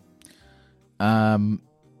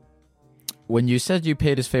 When you said you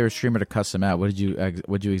paid his favorite streamer to cuss him out, what did you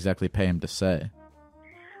exactly pay him to say?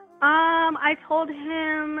 I told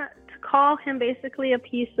him to call him basically a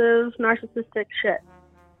piece of narcissistic shit.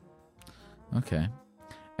 Okay.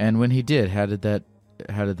 And when he did, how did that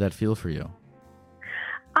feel for you?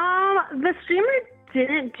 The streamer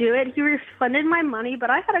didn't do it. He refunded my money, but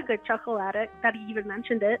I had a good chuckle at it that he even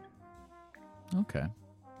mentioned it. Okay.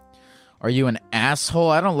 Are you an asshole?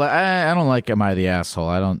 I don't like am I the asshole?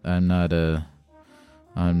 I'm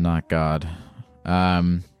not God.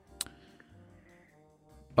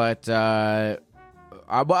 But I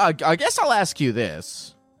guess I'll ask you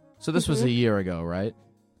this. So this was a year ago, right?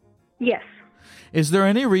 Yes. Is there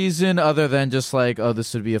any reason other than just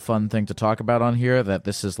this would be a fun thing to talk about on here, that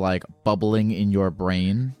this is bubbling in your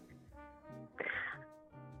brain?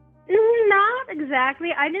 Not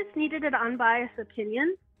exactly. I just needed an unbiased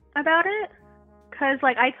opinion about it. Because,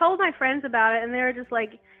 I told my friends about it, and they were just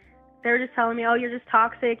telling me, oh, you're just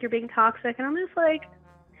toxic, you're being toxic. And I'm just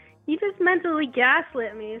you just mentally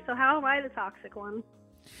gaslit me, so how am I the toxic one?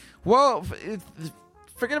 Well,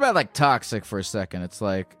 forget about, toxic for a second. It's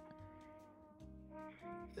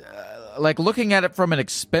looking at it from an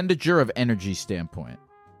expenditure of energy standpoint,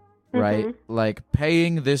 right? Mm-hmm.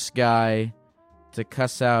 Paying this guy to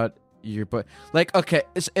cuss out your butt. Okay,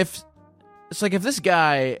 if this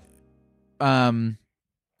guy,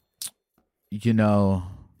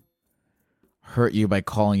 hurt you by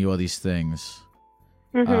calling you all these things,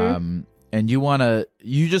 and and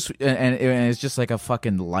it's just a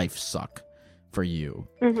fucking life suck for you,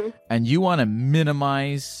 and you want to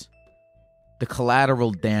minimize the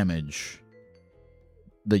collateral damage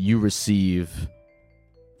that you receive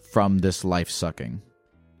from this life sucking.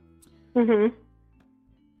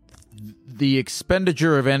 The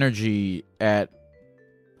expenditure of energy of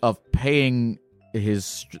paying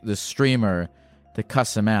the streamer to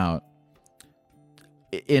cuss him out,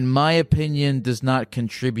 in my opinion, does not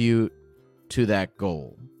contribute to that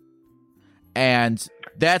goal. And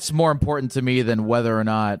that's more important to me than whether or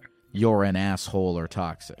not you're an asshole or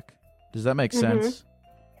toxic. Does that make sense?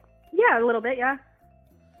 Yeah, a little bit, yeah.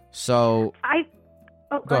 So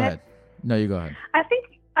go ahead. No, you go ahead. I think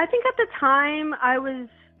at the time I was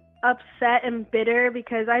upset and bitter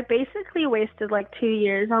because I basically wasted 2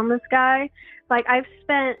 years on this guy. I've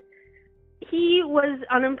spent he was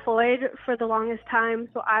unemployed for the longest time,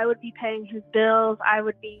 so I would be paying his bills. I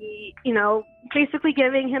would be, basically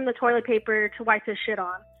giving him the toilet paper to wipe his shit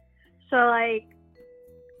on. So, like,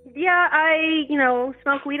 yeah, I,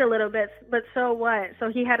 smoke weed a little bit, but so what? So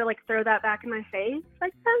he had to, like, throw that back in my face, I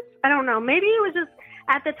guess? I don't know. Maybe it was just,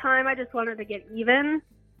 at the time, I just wanted to get even.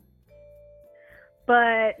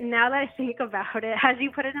 But now that I think about it, as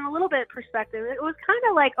you put it in a little bit of perspective, it was kind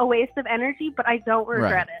of like a waste of energy, but I don't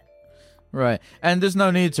regret it. Right. And there's no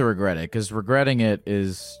need to regret it, because regretting it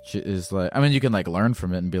is like, I mean, you can like learn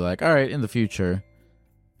from it and be like, all right, in the future,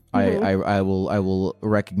 I will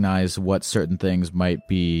recognize what certain things might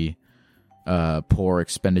be poor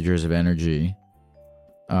expenditures of energy,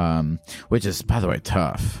 which is, by the way,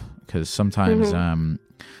 tough, because sometimes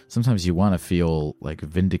sometimes you want to feel like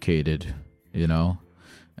vindicated,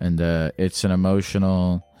 and it's an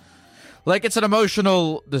emotional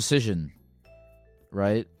decision,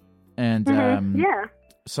 right? And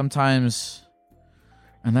sometimes,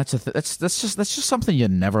 and that's just something you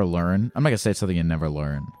never learn. I'm not gonna say it's something you never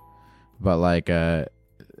learn, but like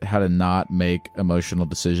how to not make emotional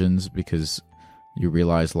decisions because you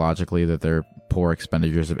realize logically that they're poor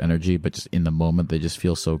expenditures of energy, but just in the moment they just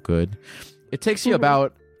feel so good. It takes you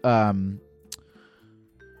about I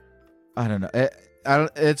don't know.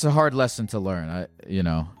 It's a hard lesson to learn. It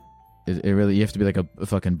really, you have to be like a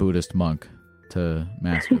fucking Buddhist monk to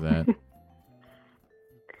master that.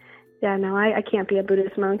 Yeah, no, I can't be a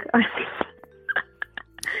Buddhist monk.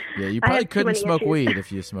 Yeah, you probably couldn't smoke weed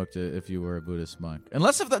if you were a Buddhist monk.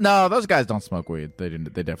 Unless no, those guys don't smoke weed. They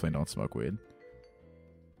definitely don't smoke weed.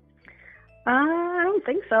 I don't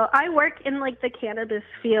think so. I work in like the cannabis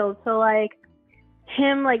field, so like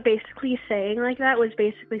him like basically saying like that was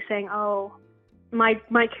basically saying, oh, my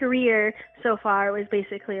career so far was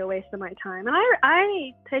basically a waste of my time. And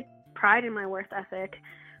I take pride in my work ethic.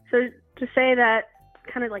 So to say that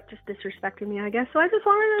kind of like just disrespecting me, I guess. So I just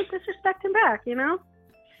wanted to disrespect him back,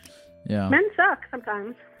 Yeah. Men suck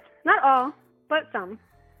sometimes. Not all, but some.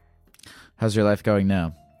 How's your life going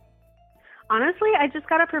now? Honestly, I just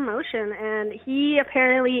got a promotion, and he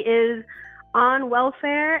apparently is on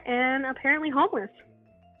welfare and apparently homeless.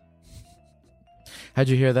 How'd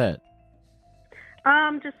you hear that?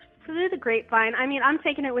 Just through the grapevine. I mean, I'm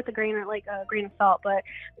taking it with a grain of salt, but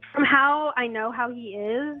from how I know how he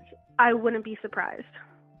is, I wouldn't be surprised.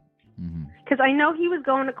 Because I know he was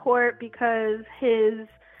going to court because his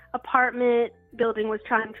apartment building was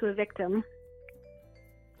trying to evict him.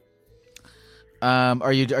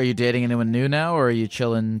 Are you dating anyone new now, or are you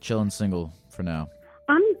chilling single for now?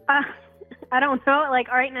 I don't know. Like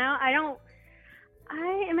right now, I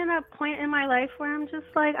am in a point in my life where I'm just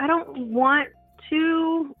like, I don't want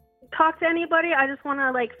to talk to anybody. I just want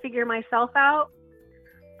to like figure myself out.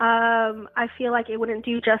 I feel like it wouldn't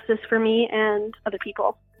do justice for me and other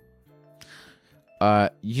people.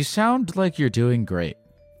 You sound like you're doing great.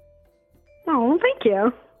 Oh, thank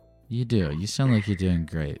you. You do. You sound like you're doing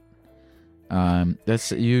great.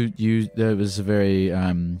 That's you. That was a very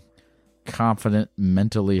confident,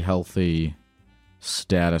 mentally healthy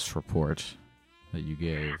status report that you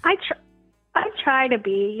gave. I try to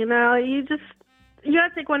be. You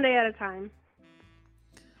gotta take one day at a time.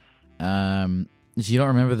 You don't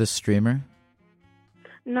remember this streamer?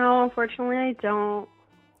 No, unfortunately, I don't.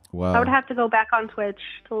 Well, I would have to go back on Twitch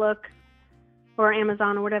to look, or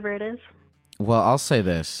Amazon, or whatever it is. Well, I'll say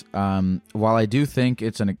this. While I do think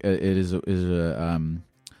it is a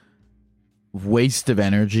waste of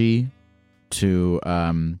energy to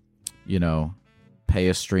pay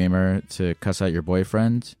a streamer to cuss out your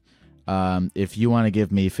boyfriend, if you want to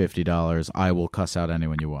give me $50, I will cuss out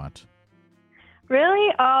anyone you want.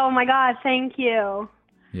 Really? Oh my God! Thank you.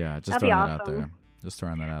 Yeah, just throwing that out there. Just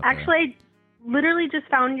throwing that out there. Actually, literally just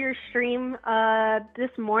found your stream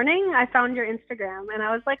this morning. I found your Instagram, and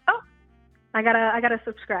I was like, oh. I gotta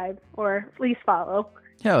subscribe or at least follow.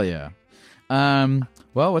 Hell yeah.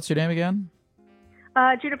 Well, what's your name again?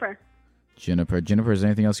 Juniper. Juniper, is there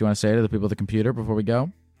anything else you want to say to the people at the computer before we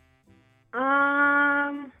go?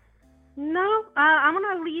 No. I'm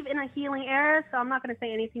gonna leave in a healing era, so I'm not gonna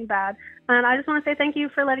say anything bad. And I just want to say thank you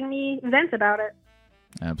for letting me vent about it.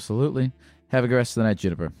 Absolutely. Have a good rest of the night,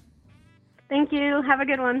 Juniper. Thank you. Have a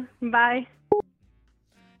good one. Bye.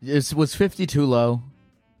 Was 50 too low?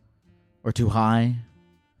 Or too high?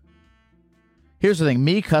 Here's the thing: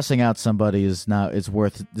 me cussing out somebody is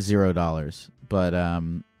worth $0. But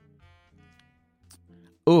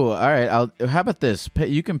all right. How about this?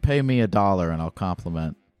 You can pay me $1 and I'll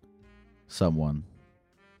compliment someone.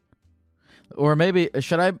 Or maybe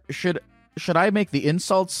should I make the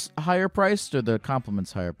insults higher priced or the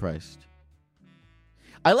compliments higher priced?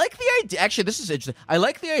 I like the idea. Actually, this is interesting. I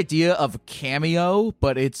like the idea of Cameo,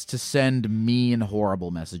 but it's to send mean,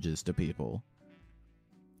 horrible messages to people.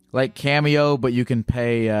 Like Cameo, but you can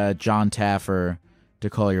pay John Taffer to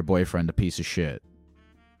call your boyfriend a piece of shit.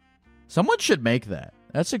 Someone should make that.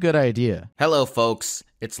 That's a good idea. Hello, folks.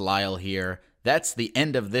 It's Lyle here. That's the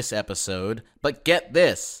end of this episode. But get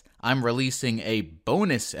this. I'm releasing a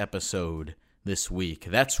bonus episode this week.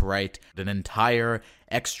 That's right, an entire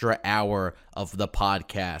extra hour of the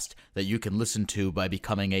podcast that you can listen to by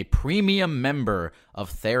becoming a premium member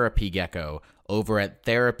of Therapy Gecko over at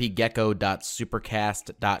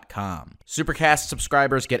therapygecko.supercast.com. Supercast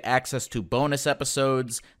subscribers get access to bonus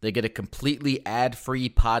episodes. They get a completely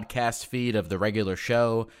ad-free podcast feed of the regular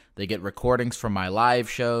show. They get recordings from my live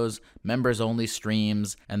shows, members-only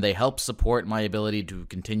streams, and they help support my ability to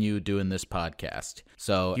continue doing this podcast.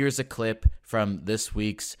 So here's a clip from this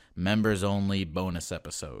week's members-only bonus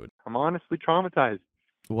episode. I'm honestly traumatized.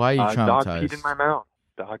 Why are you traumatized? Dog peed in my mouth.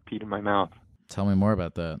 Dog peed in my mouth. Tell me more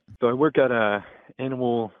about that. So I work at a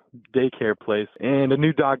animal daycare place, and a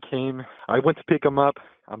new dog came. I went to pick him up.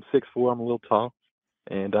 I'm 6'4", I'm a little tall.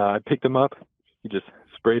 And I picked him up. He just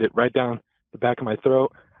sprayed it right down the back of my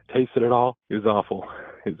throat. I tasted it all. It was awful.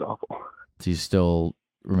 It was awful. Do you still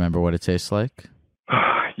remember what it tastes like?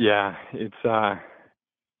 Yeah, it's,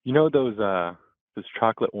 you know those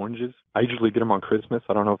chocolate oranges? I usually get them on Christmas.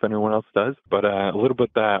 I don't know if anyone else does. But a little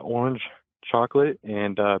bit of that orange chocolate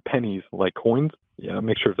and pennies, like coins. Yeah, a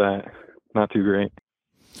mixture of that. Not too great.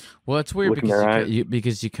 Well, it's weird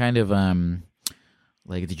because you kind of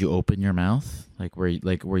like, did you open your mouth? Like, were you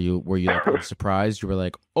like surprised? You were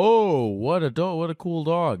like, oh, what a cool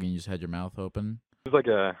dog, and you just had your mouth open. It was like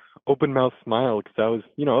a open mouth smile because I was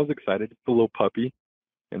excited. It's a little puppy,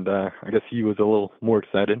 and I guess he was a little more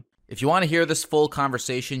excited. If you want to hear this full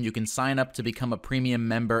conversation, you can sign up to become a premium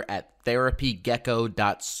member at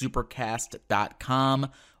therapygecko.supercast.com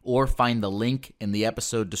or find the link in the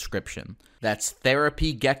episode description. That's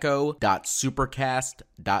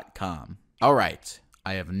therapygecko.supercast.com. All right,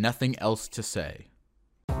 I have nothing else to say.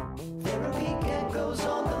 Therapy Gecko's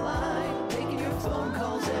on the line, taking your phone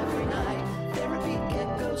calls every night. Therapy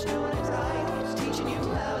Gecko's doing it right, he's teaching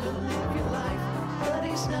you how to live your life, but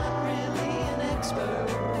he's not really an expert.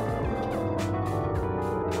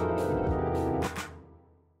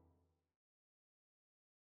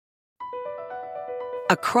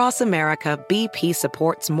 Across America, BP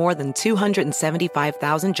supports more than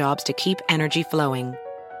 275,000 jobs to keep energy flowing.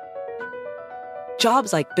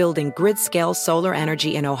 Jobs like building grid-scale solar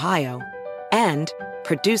energy in Ohio and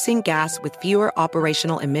producing gas with fewer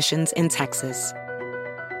operational emissions in Texas.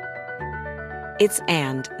 It's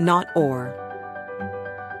and, not or.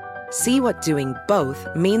 See what doing both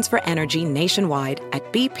means for energy nationwide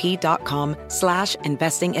at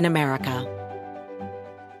bp.com/investing in America.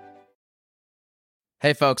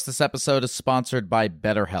 Hey folks, this episode is sponsored by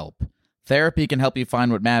BetterHelp. Therapy can help you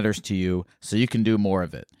find what matters to you so you can do more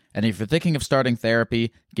of it. And if you're thinking of starting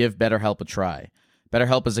therapy, give BetterHelp a try.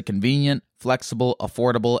 BetterHelp is a convenient, flexible,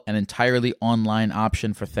 affordable, and entirely online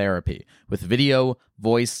option for therapy, with video,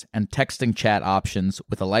 voice, and texting chat options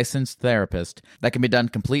with a licensed therapist that can be done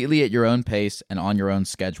completely at your own pace and on your own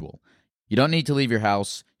schedule. You don't need to leave your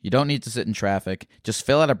house. You don't need to sit in traffic. Just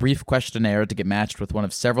fill out a brief questionnaire to get matched with one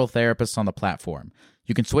of several therapists on the platform.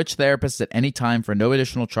 You can switch therapists at any time for no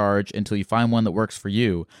additional charge until you find one that works for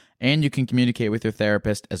you, and you can communicate with your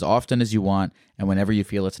therapist as often as you want and whenever you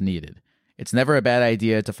feel it's needed. It's never a bad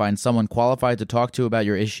idea to find someone qualified to talk to about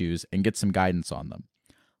your issues and get some guidance on them.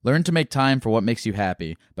 Learn to make time for what makes you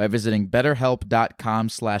happy by visiting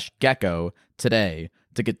betterhelp.com/gecko today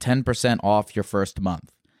to get 10% off your first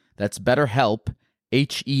month. That's BetterHelp,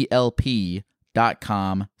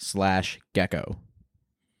 HELP.com/gecko.